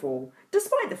 He's awful."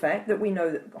 Despite the fact that we know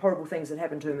that horrible things had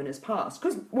happened to him in his past,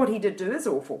 because what he did do is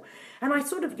awful. And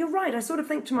you're right. I sort of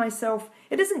think to myself,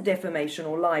 it isn't defamation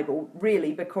or libel,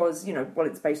 really, because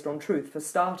it's based on truth for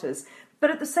starters. But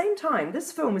at the same time,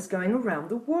 this film is going around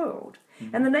the world,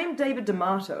 and the name David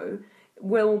D'Amato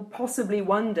will possibly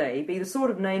one day be the sort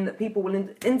of name that people will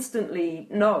instantly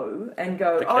know and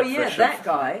go, The "Oh yeah, catfish that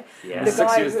guy." Yeah. The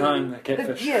 6 guy years' time, the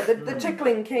catfish. the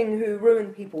tickling king who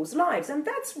ruined people's lives, and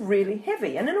that's really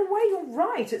heavy. And in a way, you're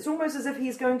right. It's almost as if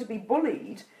he's going to be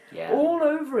bullied Yeah. all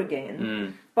over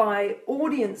again by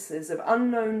audiences of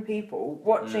unknown people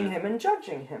watching him and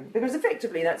judging him, because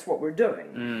effectively that's what we're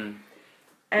doing.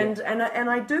 And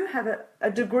I do have a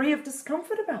degree of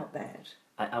discomfort about that.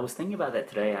 I was thinking about that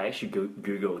today. I actually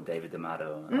Googled David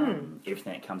D'Amato.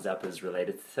 Everything that comes up is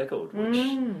related to Tickled, which,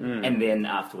 and then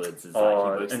afterwards it's like he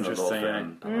works in the law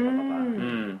interesting,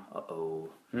 firm. Uh-oh.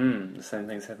 The same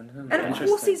things happen to him. And of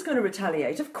course he's going to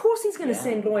retaliate. Of course he's going to Yeah.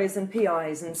 send lawyers and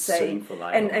PIs and say Suing for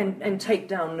libel. and take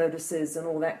down notices and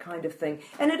all that kind of thing.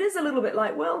 And it is a little bit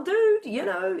like, well, dude,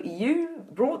 you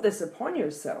brought this upon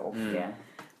yourself. Yeah.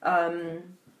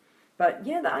 But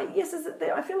yeah,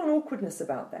 I feel an awkwardness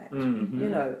about that. And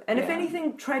if Yeah.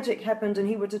 anything tragic happened and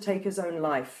he were to take his own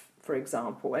life, for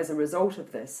example, as a result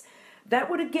of this, that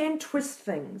would again twist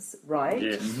things, right?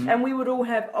 Yes. And we would all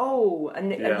have,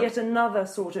 and Yeah. yet another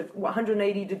sort of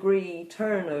 180-degree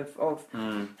turn of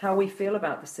how we feel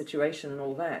about the situation and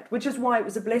all that. Which is why it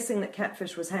was a blessing that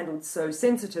Catfish was handled so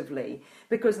sensitively,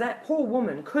 because that poor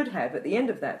woman could have, at the end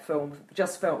of that film,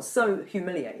 just felt so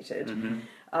humiliated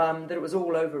that it was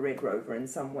all over Red Rover in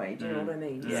some way. Do you know what I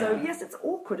mean? Yeah. So yes, it's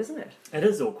awkward, isn't it? It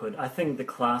is awkward. I think the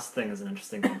class thing is an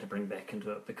interesting one to bring back into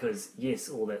it, because yes,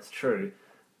 all that's true,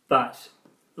 but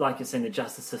like you're saying, the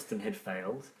justice system had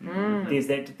failed. There's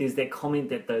that comment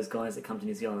that those guys that come to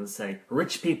New Zealand and say,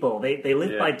 rich people, they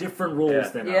live by different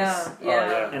rules than us.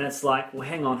 Yeah. And it's like, well,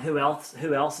 hang on, who else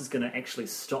is going to actually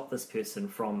stop this person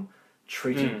from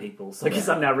treating people? So I guess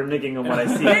I'm now reneging on what I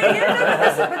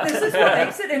said. But this is what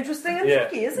makes it interesting and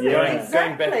tricky, isn't it? Going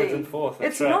Exactly. backwards and forth.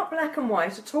 That's It's right. not black and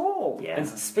white at all. Yeah. And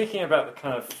speaking about the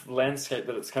kind of landscape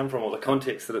that it's come from, or the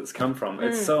context that it's come from,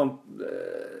 it's so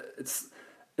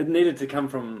it needed to come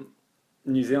from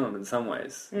New Zealand in some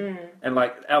ways, and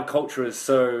like our culture is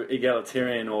so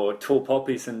egalitarian, or tall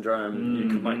poppy syndrome, you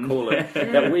might call it,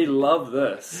 that we love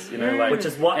this, Which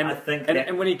is what and, I think And, that-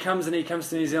 and when he comes to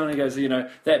New Zealand, and he goes,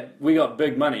 that we got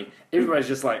big money. Everybody's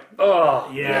just like, oh,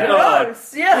 Yeah. God,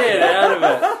 Gross, yeah. get out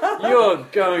of it. You're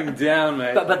going down,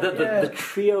 mate. But the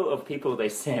trio of people they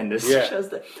send is Yeah. just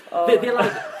they're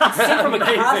like sent from a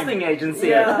casting agency.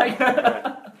 Yeah.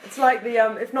 Like, It's like the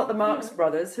if not the Marx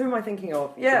Brothers, who am I thinking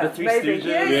of? Yeah, The Three maybe. Stooges.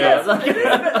 Yeah, Yeah. yes, it is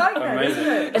a bit like that, Amazing.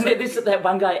 isn't it? and there's that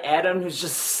one guy Adam who's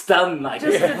just stunned, like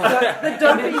Just the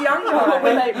dopey young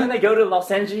guy. when they go to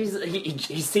Los Angeles,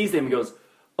 he sees them and goes,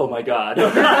 "Oh my god!"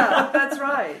 Yeah, that's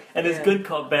right. And there's good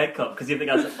cop, bad cop, because you have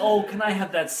the guys like, oh, can I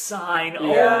have that sign?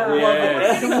 Oh, Yeah. love it.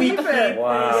 Yes. Can we Keep keep it.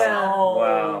 Wow. this? Yeah. Oh.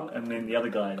 Wow. And then the other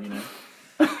guy,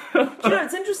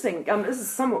 It's interesting. This is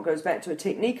somewhat goes back to a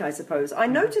technique, I suppose. I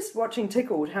noticed watching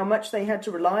Tickled how much they had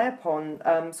to rely upon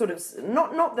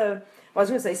not the. I was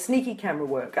going to say sneaky camera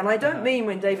work, and I don't mean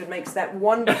when David makes that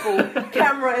wonderful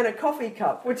camera in a coffee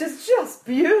cup, which is just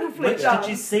beautifully Which, done. did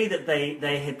you see that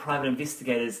they had private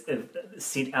investigators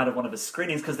sent out of one of his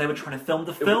screenings because they were trying to film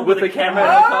the film With the camera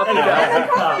Oh, in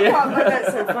the car.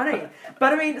 that's so funny.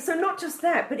 But I mean, so not just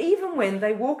that, but even when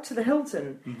they walk to the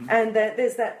Hilton, and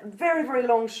there's that very, very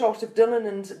long shot of Dylan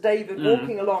and David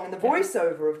walking along, and the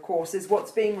voiceover, of course, is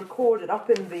what's being recorded up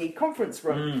in the conference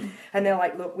room. And they're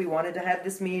like, look, we wanted to have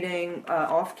this meeting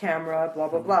off camera, blah,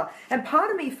 blah, blah. And part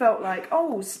of me felt like,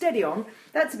 oh, steady on,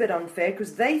 that's a bit unfair,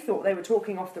 because they thought they were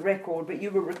talking off the record, but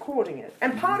you were recording it.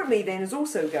 And part of me then is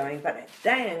also going, but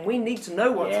dang, we need to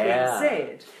know what's being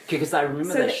said. Because I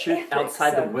remember So they the shoot ethics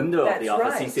outside the of- window of the that's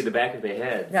office, you right. see the back of their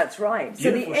head. That's right.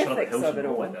 So the Beautiful shot of the ethics of Hilton it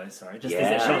all. hallway, though. Sorry, just Yeah.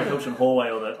 that shot of the Hilton hallway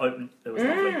or the open. It was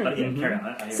lovely. But yeah, carry on.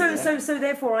 I hear you. So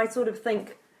therefore, I sort of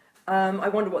think, I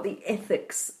wonder what the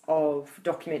ethics of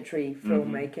documentary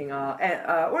filmmaking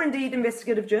are, or indeed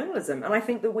investigative journalism. And I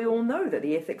think that we all know that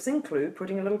the ethics include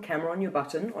putting a little camera on your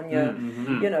button, on your,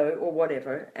 or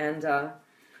whatever,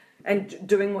 and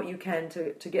doing what you can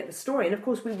to get the story. And of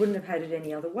course, we wouldn't have had it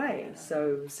any other way.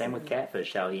 So Same with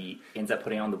Catfish, how he ends up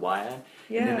putting on the wire,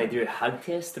 Yeah. and then they do a hug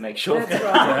test to make sure that's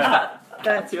right.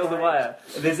 That's feel the right. wire.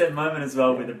 There's that moment as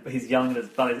well where he's yelling at his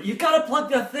buddies, "You gotta plug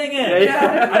the thing in!"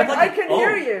 Yeah, I'm I can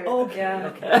hear you. Okay.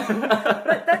 Yeah.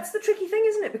 But that's the tricky thing,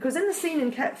 isn't it? Because in the scene in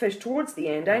Catfish, towards the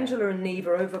end, Angela and Neve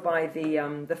are over by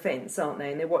the fence, aren't they?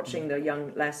 And they're watching the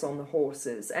young lass on the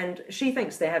horses. And she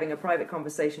thinks they're having a private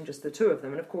conversation, just the two of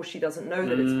them. And of course, she doesn't know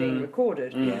that it's being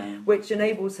recorded, which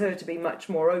enables her to be much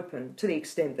more open, to the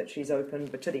extent that she's open,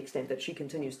 but to the extent that she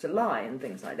continues to lie and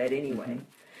things like that anyway.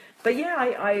 But yeah,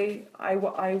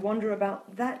 I wonder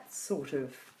about that sort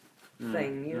of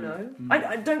thing, you know.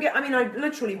 I don't get. I mean, I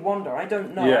literally wonder. I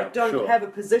don't know. Yeah, I don't sure. have a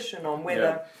position on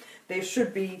whether there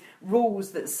should be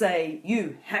rules that say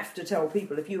you have to tell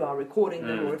people if you are recording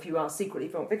them or if you are secretly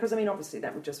filming. Because I mean, obviously,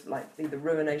 that would just like be the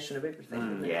ruination of everything.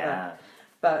 wouldn't it? Yeah.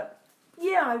 But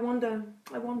yeah, I wonder.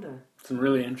 Some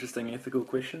really interesting ethical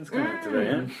questions coming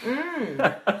today, eh?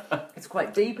 It's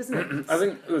quite deep, isn't it? I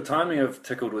think the timing of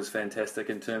Tickled was fantastic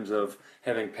in terms of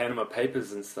having Panama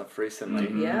Papers and stuff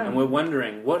recently. Yeah. And we're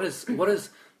wondering, what is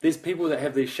these people that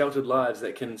have these sheltered lives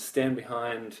that can stand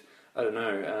behind, I don't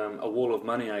know, a wall of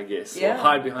money, I guess, Yeah. or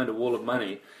hide behind a wall of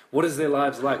money. What is their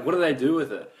lives like? What do they do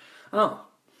with it? Oh,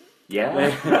 Yeah.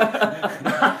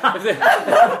 if they're,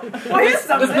 Well, here's this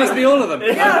something. must be all of them.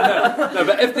 No,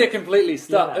 but if they're completely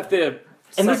stuck, if they're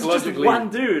And this is just psychologically one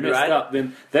dude, messed right? up,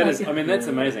 then that is, I mean, that's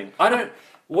amazing.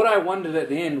 What I wondered at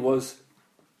the end was,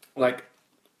 like,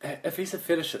 if he's a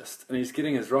fetishist and he's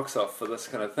getting his rocks off for this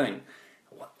kind of thing,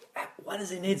 why does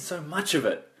he need so much of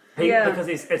it? Because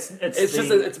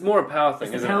It's more a power thing,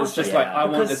 it's the isn't power it? It's just thing, like, yeah. I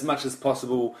want Because- as much as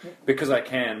possible because I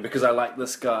can, because I like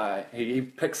this guy. He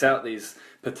picks out these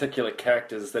particular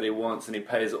characters that he wants and he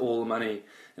pays all the money,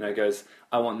 goes,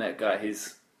 I want that guy,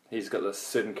 he's got this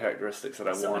certain characteristics that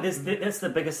I So want. that's the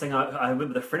biggest thing. I remember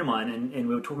with a friend of mine, and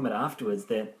we were talking about it afterwards,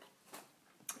 that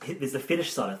there's the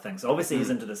fetish side of things. Obviously, he's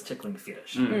into this tickling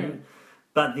fetish.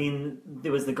 But then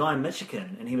there was the guy in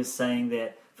Michigan, and he was saying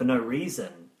that for no reason,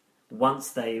 once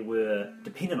they were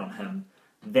dependent on him,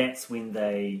 that's when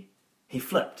he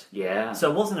flipped. Yeah. So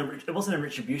it wasn't a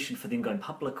retribution for them going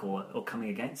public or coming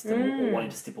against him or wanting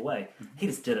to step away. He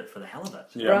just did it for the hell of it.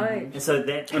 Yeah. Right. And so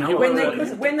that And power When is they what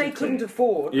he's when they addicted couldn't to.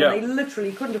 afford, Yeah. when they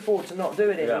literally couldn't afford to not do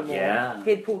it Yeah. anymore, Yeah.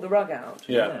 he'd pull the rug out.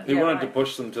 Yeah, he Yeah, wanted to right.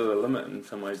 push them to the limit in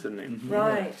some ways, didn't he?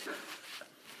 Right.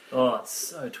 Oh, it's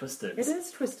so twisted. It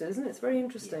is twisted, isn't it? It's very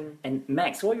interesting. And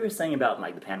Max, what you were saying about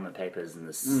like the Panama Papers and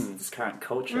this current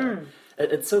culture,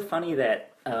 it's so funny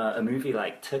that a movie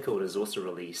like Tickled is also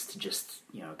released just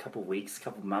a couple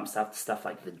months after stuff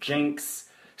like The Jinx,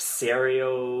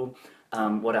 Serial,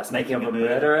 what else? Making of a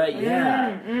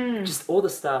Murderer, just all the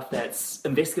stuff that's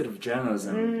investigative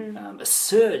journalism, a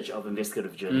surge of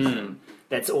investigative journalism.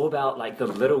 That's all about like the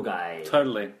little guy.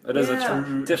 Totally. It is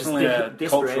Yeah. definitely a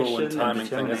cultural and desperation timing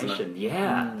thing, isn't it? determination.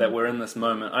 Yeah. That we're in this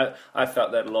moment. I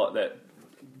felt that a lot, that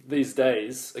these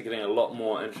days are getting a lot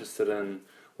more interested in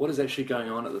what is actually going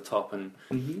on at the top, and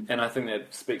I think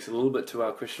that speaks a little bit to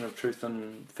our question of truth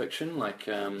and fiction, like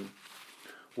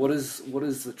what is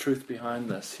the truth behind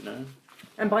this,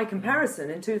 And by comparison,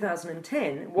 in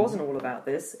 2010, it wasn't all about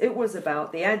this. It was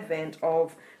about the advent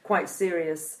of quite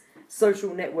serious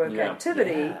social network Yeah.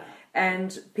 activity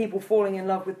and people falling in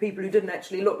love with people who didn't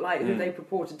actually look like who they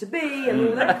purported to be and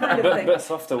all that kind of thing. bit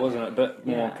softer, wasn't it? A bit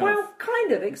more kind Well,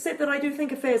 kind of, except that I do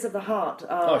think affairs of the heart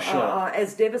Oh, sure. are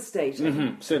as devastating.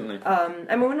 of... certainly.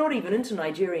 And we're not even into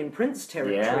Nigerian prince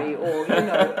territory Yeah.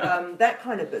 or, that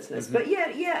kind of business. But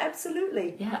yeah,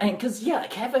 absolutely. Yeah, and because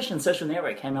Catfish and Social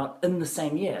Network came out in the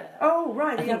same year. Oh,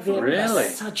 right. I yeah, think they're Really?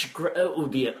 such great. It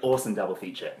would be an awesome double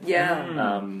feature.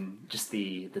 Yeah. just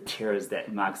the terrors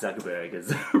that Mark Zuckerberg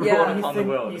has Yeah. brought upon the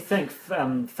world. You think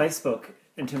Facebook,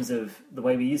 in terms of the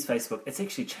way we use Facebook, it's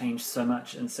actually changed so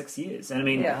much in 6 years. And I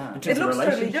mean, Yeah. in terms It of looks totally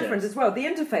relationships, different as well. The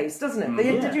interface, doesn't it?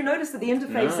 Yeah. Did you notice that the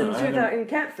interface No, in I haven't. in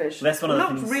Catfish That's one of the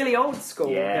looked things- really old school?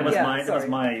 Yeah. That was sorry.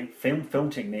 my film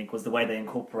technique, was the way they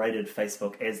incorporated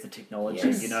Facebook as the technology,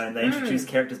 Yes. you know, and they introduced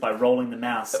characters by rolling the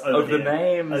mouse over the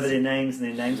names. over their names, and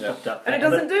their names Yeah. popped up. And it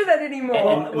doesn't do that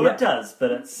anymore. Well, it does,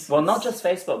 but it's Well, not just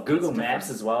Facebook, Google It's Maps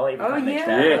different. as well. Even Oh, makes yeah.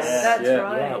 that. Yes, That's yeah.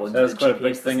 right. Yeah, well, That was the quite a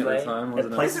big GPS thing at the display. time, it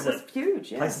wasn't it? places It was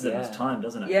huge, yeah. places it in Yeah. its time,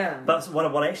 doesn't it? Yeah. But what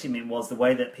I actually meant was the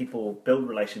way that people build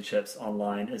relationships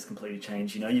online is completely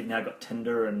changed. You know, you've now got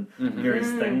Tinder and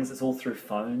various things. It's all through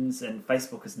phones, and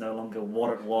Facebook is no longer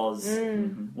what it was.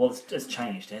 Well, it's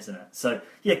changed, hasn't it? So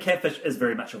yeah, Catfish is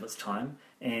very much of its time,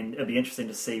 and it'll be interesting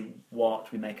to see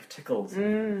what we make of Tickles.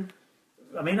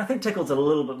 I mean, I think Tickles a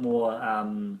little bit more.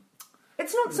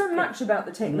 It's not so much about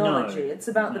the technology, No. it's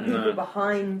about the people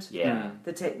behind Yeah.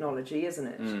 the technology, isn't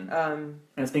it? And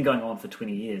it's been going on for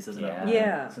 20 years, isn't Yeah. it?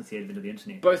 Yeah. Since the advent of the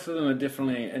internet. Both of them are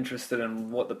definitely interested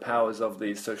in what the powers of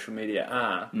these social media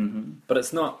are, but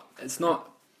it's not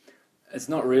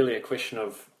really a question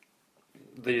of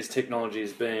these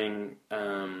technologies being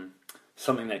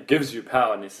something that gives you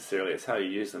power necessarily. It's how you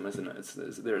use them, isn't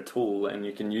it? They're a tool, and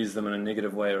you can use them in a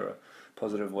negative way or a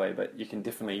positive way, but you can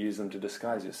definitely use them to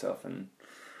disguise yourself and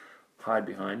hide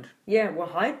behind. Yeah, well,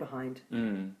 hide behind.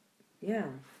 Mm. Yeah.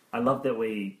 I love that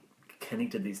we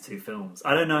connected these two films.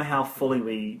 I don't know how fully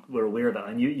we were aware of it,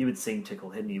 and you had seen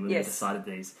Tickle, hadn't you, when Yes. we decided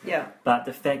these. Yeah. But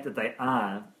the fact that they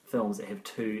are films that have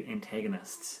two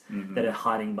antagonists that are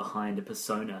hiding behind a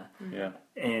persona, Yeah.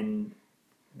 and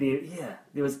there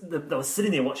was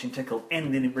sitting there watching Tickle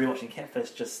and then rewatching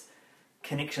Catfish, just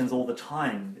connections all the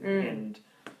time, and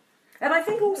And I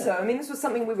think also, I mean, this was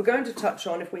something we were going to touch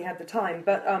on if we had the time,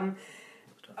 but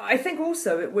I think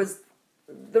also it was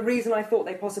the reason I thought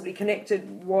they possibly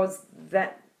connected was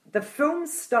that the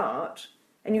films start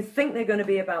and you think they're going to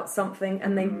be about something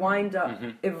and they wind up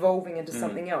evolving into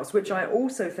something else, which I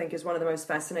also think is one of the most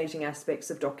fascinating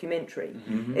aspects of documentary,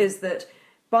 is that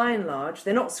by and large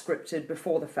they're not scripted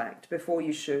before the fact, before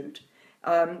you shoot.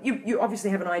 You obviously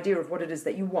have an idea of what it is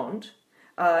that you want.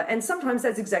 And sometimes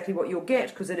that's exactly what you'll get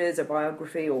because it is a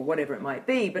biography or whatever it might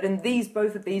be. But in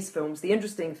both of these films, the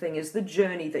interesting thing is the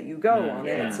journey that you go on.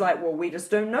 yeah. And it's like, well, we just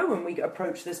don't know when we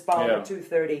approach this bar Yeah. at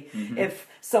 2:30 if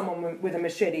someone with a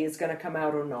machete is going to come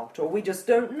out or not. Or we just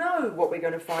don't know what we're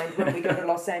going to find when we go to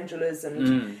Los Angeles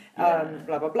and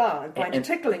blah, blah, blah, and find And a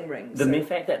tickling ring. The So- mere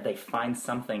fact that they find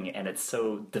something and it's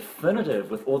so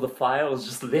definitive with all the files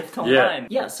just left online.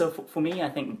 Yeah, so for me, I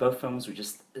think both films were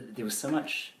just, there was so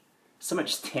much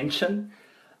tension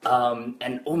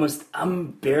and almost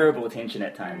unbearable tension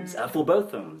at times for both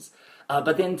films.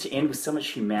 But then to end with so much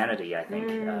humanity, I think,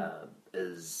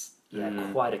 is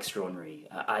quite extraordinary.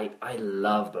 I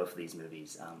love both of these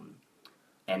movies.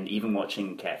 And even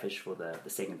watching Catfish for the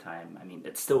second time, I mean,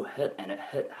 it still hit, and it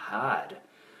hit hard.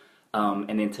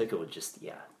 And then Tickle, just,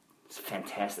 it's a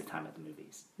fantastic time at the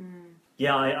movies.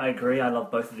 yeah, I agree. I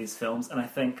love both of these films, and I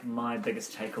think my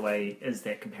biggest takeaway is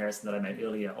that comparison that I made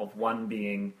earlier of one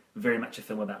being very much a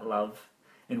film about love,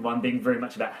 and one being very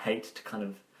much about hate, to kind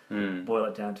of boil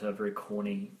it down to a very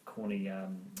corny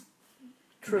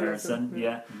comparison.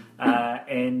 Yeah,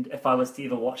 and if I was to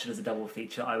ever watch it as a double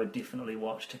feature, I would definitely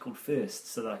watch Tickled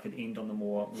first, so that I could end on the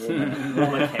more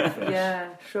warmer Catfish. Yeah,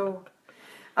 sure.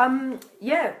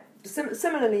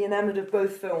 Similarly enamoured of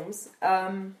both films.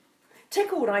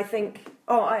 Tickled, I think.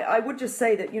 I would just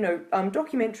say that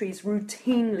documentaries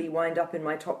routinely wind up in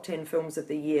my top 10 films of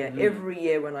the year every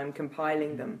year when I'm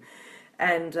compiling them,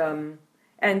 and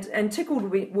Tickled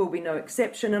will be no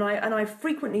exception. And I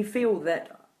frequently feel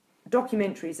that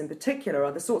documentaries in particular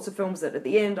are the sorts of films that at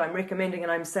the end I'm recommending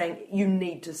and I'm saying you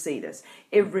need to see this.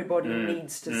 Everybody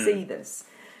needs to see this.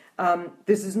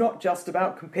 This is not just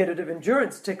about competitive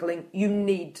endurance tickling. You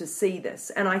need to see this.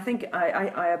 And I think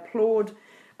I applaud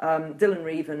Dylan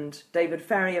Reeve and David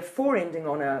Farrier for ending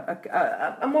on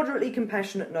a moderately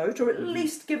compassionate note, or at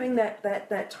least giving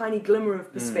that tiny glimmer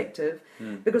of perspective,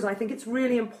 because I think it's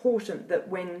really important that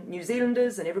when New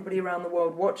Zealanders and everybody around the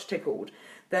world watch Tickled,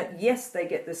 that yes, they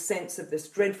get this sense of this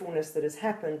dreadfulness that has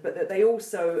happened, but that they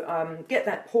also get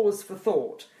that pause for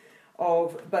thought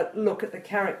but look at the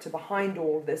character behind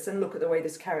all of this and look at the way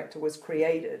this character was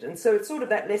created. And so it's sort of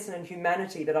that lesson in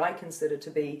humanity that I consider to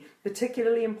be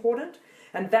particularly important.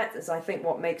 And that is, I think,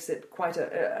 what makes it quite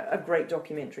a great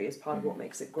documentary, is part of what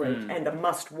makes it great and a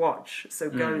must-watch. So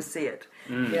go see it.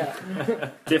 Yeah.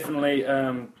 Definitely,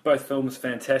 both films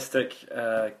fantastic.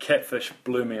 Catfish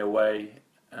blew me away.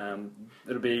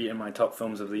 it'll be in my top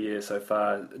films of the year so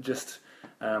far. Just,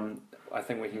 I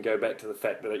think we can go back to the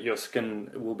fact that your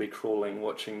skin will be crawling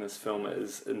watching this film. It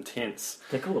is intense.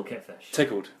 Tickled or catfish?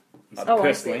 Tickled. Oh, I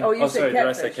personally. see. Oh, you said sorry,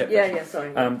 catfish. did I say catfish? Yeah,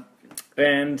 sorry.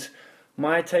 And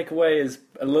my takeaway is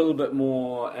a little bit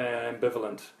more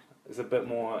ambivalent. Is a bit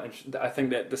more. I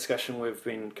think that discussion we've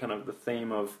been kind of the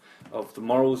theme of the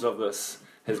morals of this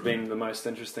has been the most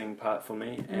interesting part for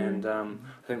me, and I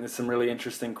think there's some really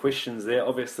interesting questions there.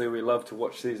 Obviously, we love to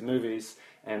watch these movies,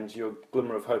 and your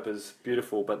Glimmer of Hope is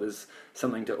beautiful, but there's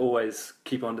something to always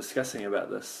keep on discussing about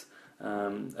this,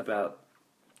 about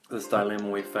this dilemma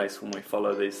we face when we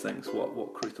follow these things.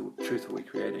 What truth are we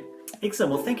creating?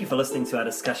 Excellent. Well, thank you for listening to our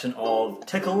discussion of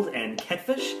Tickled and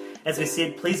Catfish. As we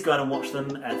said, please go out and watch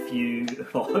them if you,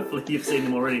 well, hopefully you've seen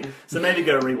them already, so maybe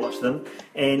go rewatch them.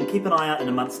 And keep an eye out in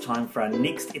a month's time for our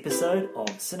next episode of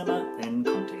Cinema in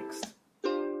Context.